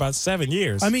over about 7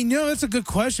 years? I mean, no, that's a good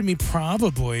question. I mean,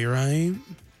 probably, right?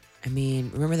 I mean,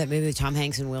 remember that movie with Tom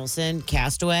Hanks and Wilson,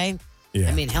 Castaway? Yeah.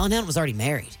 I mean, Helen Hunt was already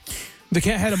married. The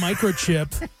cat had a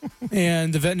microchip,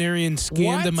 and the veterinarian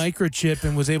scanned the microchip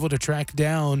and was able to track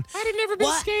down. I'd have never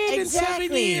been scanned in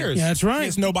 7 years. Yeah, that's right.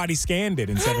 Because nobody scanned it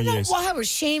in 7 years. Why we're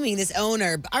shaming this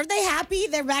owner? Are they happy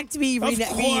they're back to be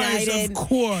reunited? Of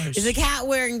course. Is the cat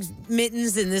wearing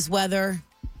mittens in this weather?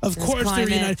 Of course they're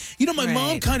reunited. You know, my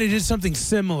mom kind of did something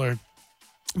similar.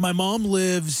 My mom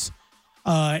lives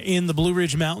in the Blue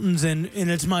Ridge Mountains, and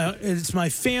it's my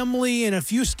family and a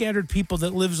few scattered people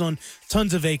that lives on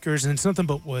tons of acres, and it's nothing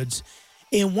but woods.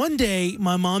 And one day,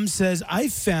 my mom says, I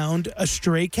found a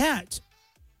stray cat.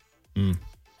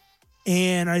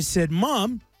 And I said,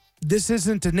 Mom, this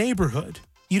isn't a neighborhood.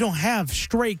 You don't have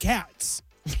stray cats.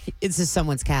 This is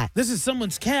someone's cat. This is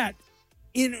someone's cat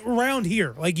around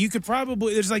here. Like, you could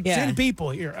probably, there's like 10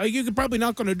 people here. You could probably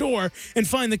knock on a door and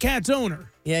find the cat's owner.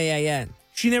 Yeah.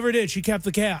 She never did. She kept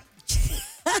the cat.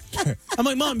 I'm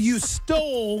like, Mom, you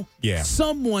stole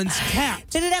someone's cat.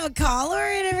 Did it have a collar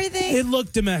and everything? It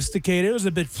looked domesticated. It was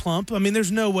a bit plump. I mean,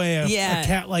 there's no way a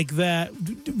cat like that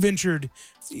ventured.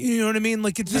 You know what I mean?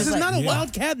 Like, this is not a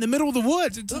wild cat in the middle of the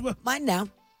woods. It's mine now.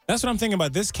 That's what I'm thinking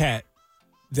about this cat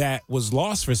that was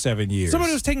lost for 7 years.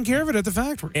 Someone was taking care of it at the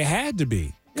factory. It had to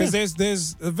be. Because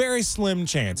there's a very slim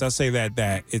chance, I'll say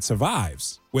that it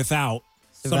survives without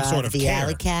some sort of the care.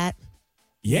 alley cat?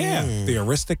 Yeah, the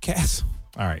Aristocats.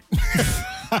 All right.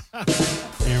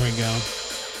 There we go.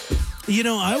 You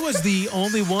know, I was the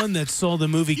only one that saw the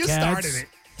movie Cats. You started it.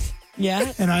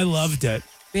 Yeah? And I loved it.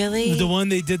 Really? The one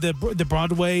they did the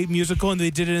Broadway musical and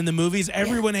they did it in the movies.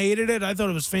 Everyone hated it. I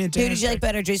thought it was fantastic. Who did you like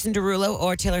better, Jason Derulo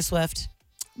or Taylor Swift?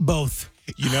 Both.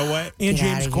 You know what? And Get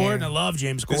James outta Corden. here. I love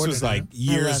James Corden. This was like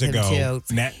years ago.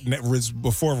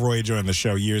 Before Roy joined the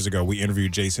show years ago, we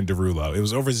interviewed Jason Derulo. It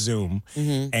was over Zoom.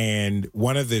 And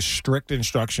one of the strict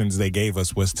instructions they gave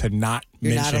us was to not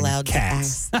You're mention not allowed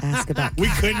cats. to ask about We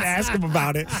couldn't ask him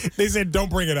about it. They said, don't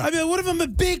bring it up. I mean, what if I'm a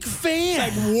big fan?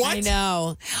 Like, what? I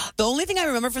know. The only thing I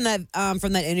remember from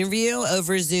that interview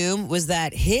over Zoom was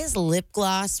that his lip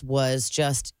gloss was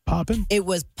just popping. It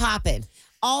was popping.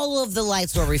 All of the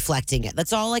lights were reflecting it.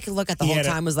 That's all I could look at the whole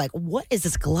time was like, what is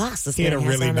this gloss? This He had a man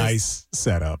has really on his-" nice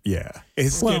setup. Yeah.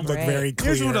 His skin looked very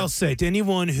clear. Here's what I'll say to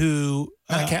anyone who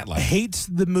Not cat-like. hates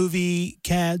the movie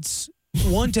Cats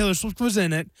one, Taylor Swift was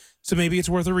in it, so maybe it's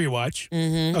worth a rewatch.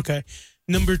 Mm-hmm. Okay.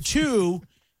 Number two,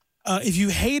 if you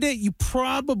hate it, you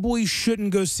probably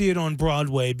shouldn't go see it on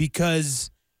Broadway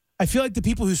because I feel like the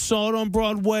people who saw it on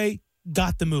Broadway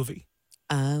got the movie.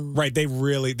 Oh. Right. They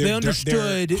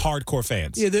understood. They're hardcore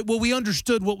fans. Yeah. We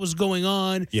understood what was going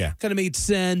on. Yeah. Kind of made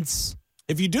sense.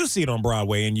 If you do see it on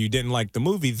Broadway and you didn't like the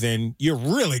movie, then you're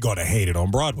really going to hate it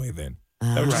on Broadway then.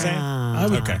 Is that what you're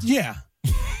saying? Okay. Yeah.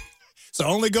 So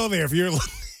only go there if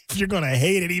you're going to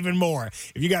hate it even more.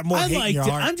 If you got more hate in your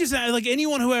heart. I'm just like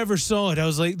anyone who ever saw it. I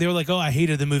was like, they were like, oh, I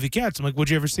hated the movie Cats. I'm like, would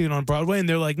you ever see it on Broadway? And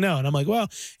they're like, no. And I'm like, well,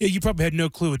 yeah, you probably had no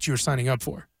clue what you were signing up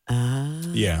for.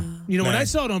 Yeah. You know, when I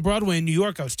saw it on Broadway in New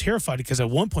York, I was terrified because at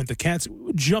one point the cats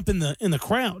would jump in the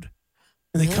crowd.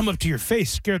 And they come up to your face,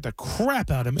 scared the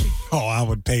crap out of me. Oh, I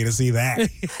would pay to see that.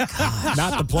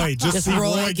 Not the play, just see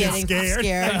Roy get scared.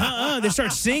 They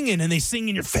start singing, and they sing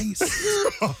in your face.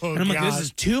 And I'm like, this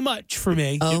is too much for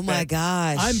me. Oh, my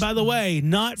gosh. I'm, by the way,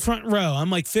 not front row. I'm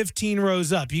like 15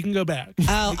 rows up. You can go back.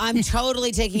 Oh, I'm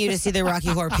totally taking you to see the Rocky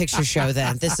Horror Picture Show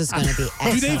then. This is going to be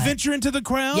excellent. Do they venture into the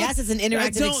crowd? Yes, it's an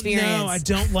interactive experience. No, I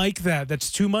don't like that. That's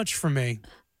too much for me.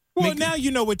 Well, now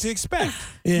you know what to expect.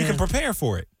 Yeah. You can prepare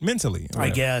for it mentally. I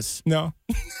guess. No.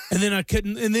 And then I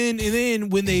couldn't. And then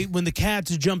when the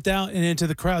cats jumped out and into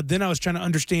the crowd, then I was trying to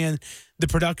understand the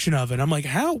production of it. I'm like,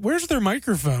 how? Where's their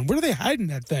microphone? Where are they hiding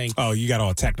that thing? Oh, you got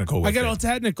all technical. I got all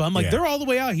technical. I'm like, they're all the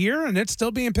way out here, and it's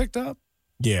still being picked up.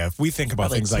 Yeah, if we think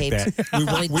about things like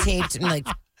that, we taped and like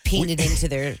painted into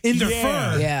their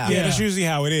fur. Yeah, that's usually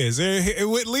how it is.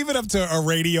 Leave it up to a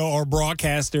radio or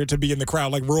broadcaster to be in the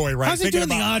crowd like Roy, right? How's he doing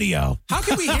the audio? How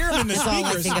can we hear him in the That's speakers?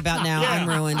 all I think about now. I'm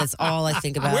ruined. That's all I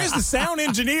think about. Where's the sound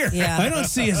engineer? Yeah. I don't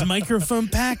see his microphone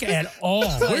pack at all.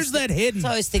 Where's that hidden? So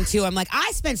I always think too. I'm like,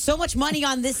 I spent so much money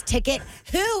on this ticket.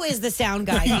 Who is the sound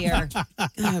guy here?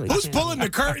 Who's pulling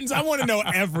the curtains? I want to know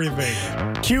everything.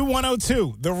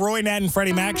 Q102, the Roy Nat and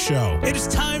Freddie Mac Show. It is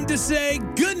time to say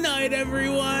good night,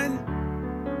 everyone.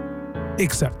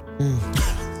 Except.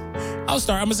 I'll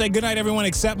start. I'm going to say goodnight, everyone,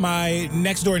 except my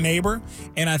next door neighbor.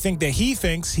 And I think that he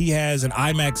thinks he has an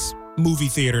IMAX movie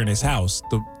theater in his house.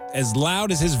 As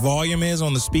loud as his volume is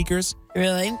on the speakers.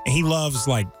 Really? And he loves,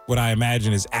 like, what I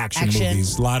imagine is action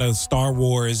movies. A lot of Star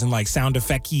Wars and, like, sound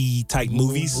effect-y type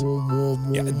movies.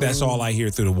 Yeah, that's all I hear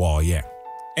through the wall, yeah.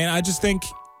 And I just think,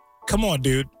 come on,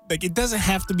 dude. Like, it doesn't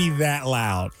have to be that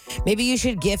loud. Maybe you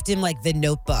should gift him, like, The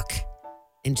Notebook.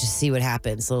 And just see what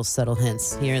happens. Little subtle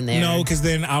hints here and there. No, because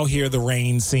then I'll hear the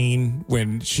rain scene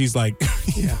when she's like,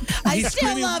 I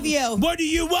still love you. What do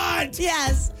you want?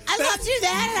 Yes. I loved you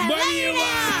then and I What love do you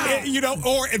want? you know,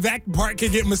 or that part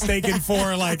could get mistaken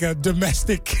for like a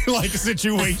domestic like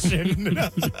situation.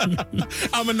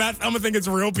 I'm gonna think it's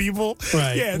real people.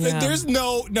 Right. Yeah. There's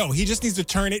no, he just needs to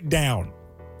turn it down.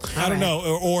 I don't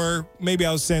know. Or maybe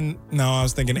I was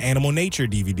thinking Animal Nature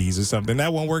DVDs or something.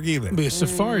 That won't work either. Be a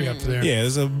safari up there. Yeah,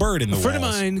 there's a bird in the walls. A friend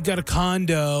of mine got a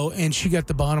condo, and she got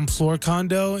the bottom floor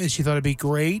condo, and she thought it'd be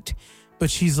great.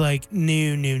 But she's like,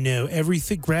 no.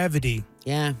 Everything, gravity.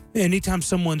 Yeah. Anytime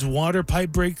someone's water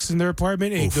pipe breaks in their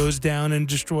apartment, it goes down and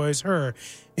destroys her.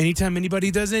 Anytime anybody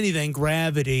does anything,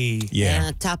 gravity. Yeah.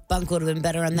 Top bunk would have been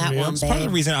better on that one, It's part of the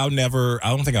reason I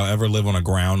don't think I'll ever live on a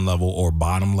ground level or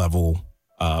bottom level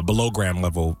below ground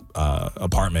level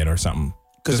apartment or something.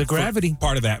 Because of gravity.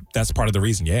 Part of that's part of the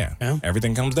reason, yeah.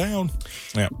 Everything comes down.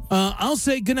 Yeah. I'll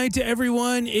say goodnight to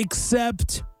everyone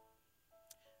except...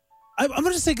 I'm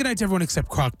going to say goodnight to everyone except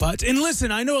Crock-Pots. And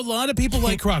listen, I know a lot of people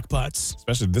like Crock-Pots.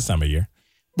 Especially this time of year.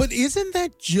 But isn't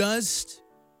that just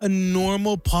a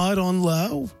normal pot on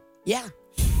low? Yeah.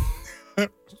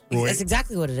 That's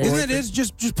exactly what it is. Isn't that it?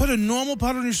 Just put a normal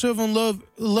pot on your stove on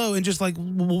low and just like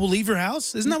we'll leave your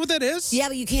house? Isn't that what that is? Yeah,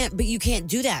 but you can't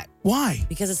do that. Why?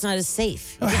 Because it's not as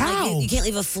safe. How? You can't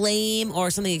leave a flame or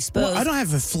something exposed. Well, I don't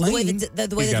have a flame.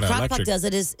 The way the Crock-Pot does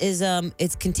it is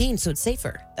it's contained, so it's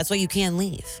safer. That's why you can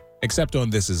leave. Except on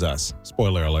This Is Us.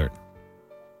 Spoiler alert.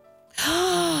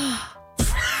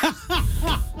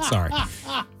 Sorry.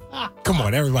 Come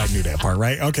on, everybody knew that part,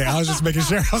 right? Okay, I was just making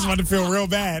sure. I was about to feel real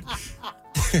bad.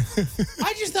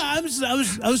 I just thought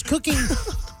I was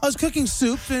cooking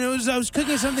soup, and I was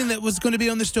cooking something that was going to be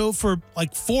on the stove for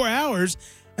like 4 hours,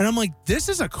 and I'm like, this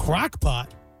is a crock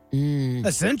pot,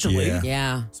 essentially.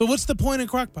 Yeah. So what's the point in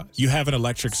crock pots? You have an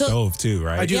electric stove too,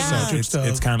 right? I do have an electric stove.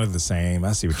 It's kind of the same.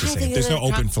 I see what you're I saying. think There's no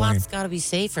open flame. It's got to be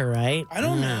safer, right? I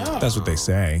don't know. That's what they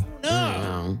say.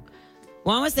 No.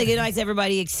 Well, I want to say goodnight to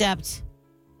everybody except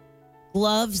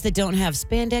gloves that don't have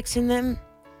spandex in them.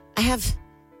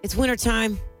 It's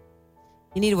wintertime.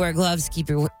 You need to wear gloves to keep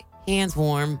your hands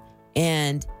warm.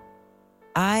 And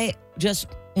I just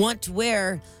want to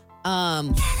wear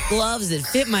gloves that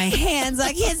fit my hands.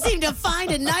 I can't seem to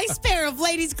find a nice pair of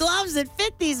ladies' gloves that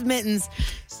fit these mittens.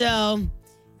 So,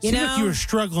 Seems like you were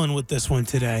struggling with this one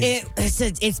today.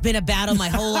 It's been a battle my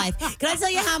whole life. Can I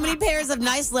tell you how many pairs of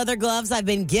nice leather gloves I've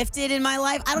been gifted in my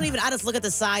life? I just look at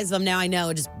the size of them now. I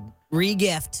know, just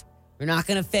re-gift. They're not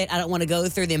going to fit. I don't want to go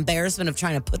through the embarrassment of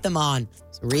trying to put them on.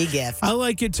 So re-gift. I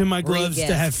like it to my gloves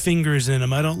to have fingers in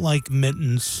them. I don't like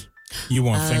mittens. You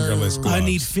want fingerless gloves?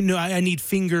 I need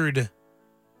fingered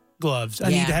gloves. I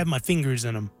need to have my fingers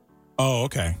in them. Oh,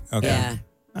 okay. Okay. Yeah.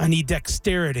 I need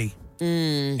dexterity.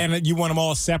 And you want them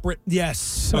all separate?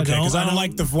 Yes. Okay, because I don't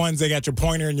like the ones that got your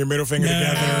pointer and your middle finger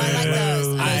together. I like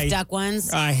those. Those duck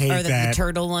ones. I hate or the that.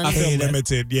 turtle ones. I feel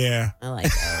limited, yeah. I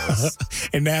like those.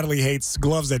 And Natalie hates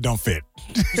gloves that don't fit.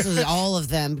 This is all of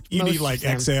them. You need like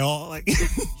XL.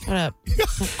 Shut up.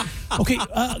 Okay,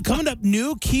 coming up,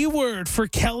 new keyword for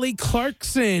Kelly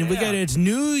Clarkson. We got its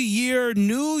New Year,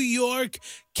 New York.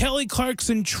 Kelly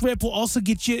Clarkson trip will also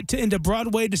get you into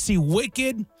Broadway to see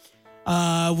Wicked.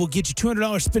 We'll get you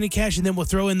 $200 spending cash, and then we'll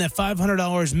throw in that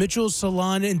 $500 Mitchell's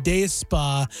Salon and Day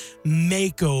Spa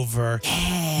makeover.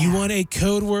 Yeah. You want a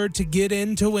code word to get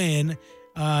in to win.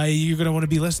 You're going to want to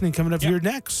be listening coming up here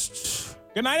next.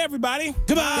 Good night, everybody.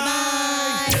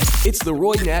 Goodbye. It's the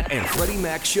Roy Nat and Freddie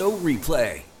Mac Show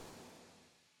replay.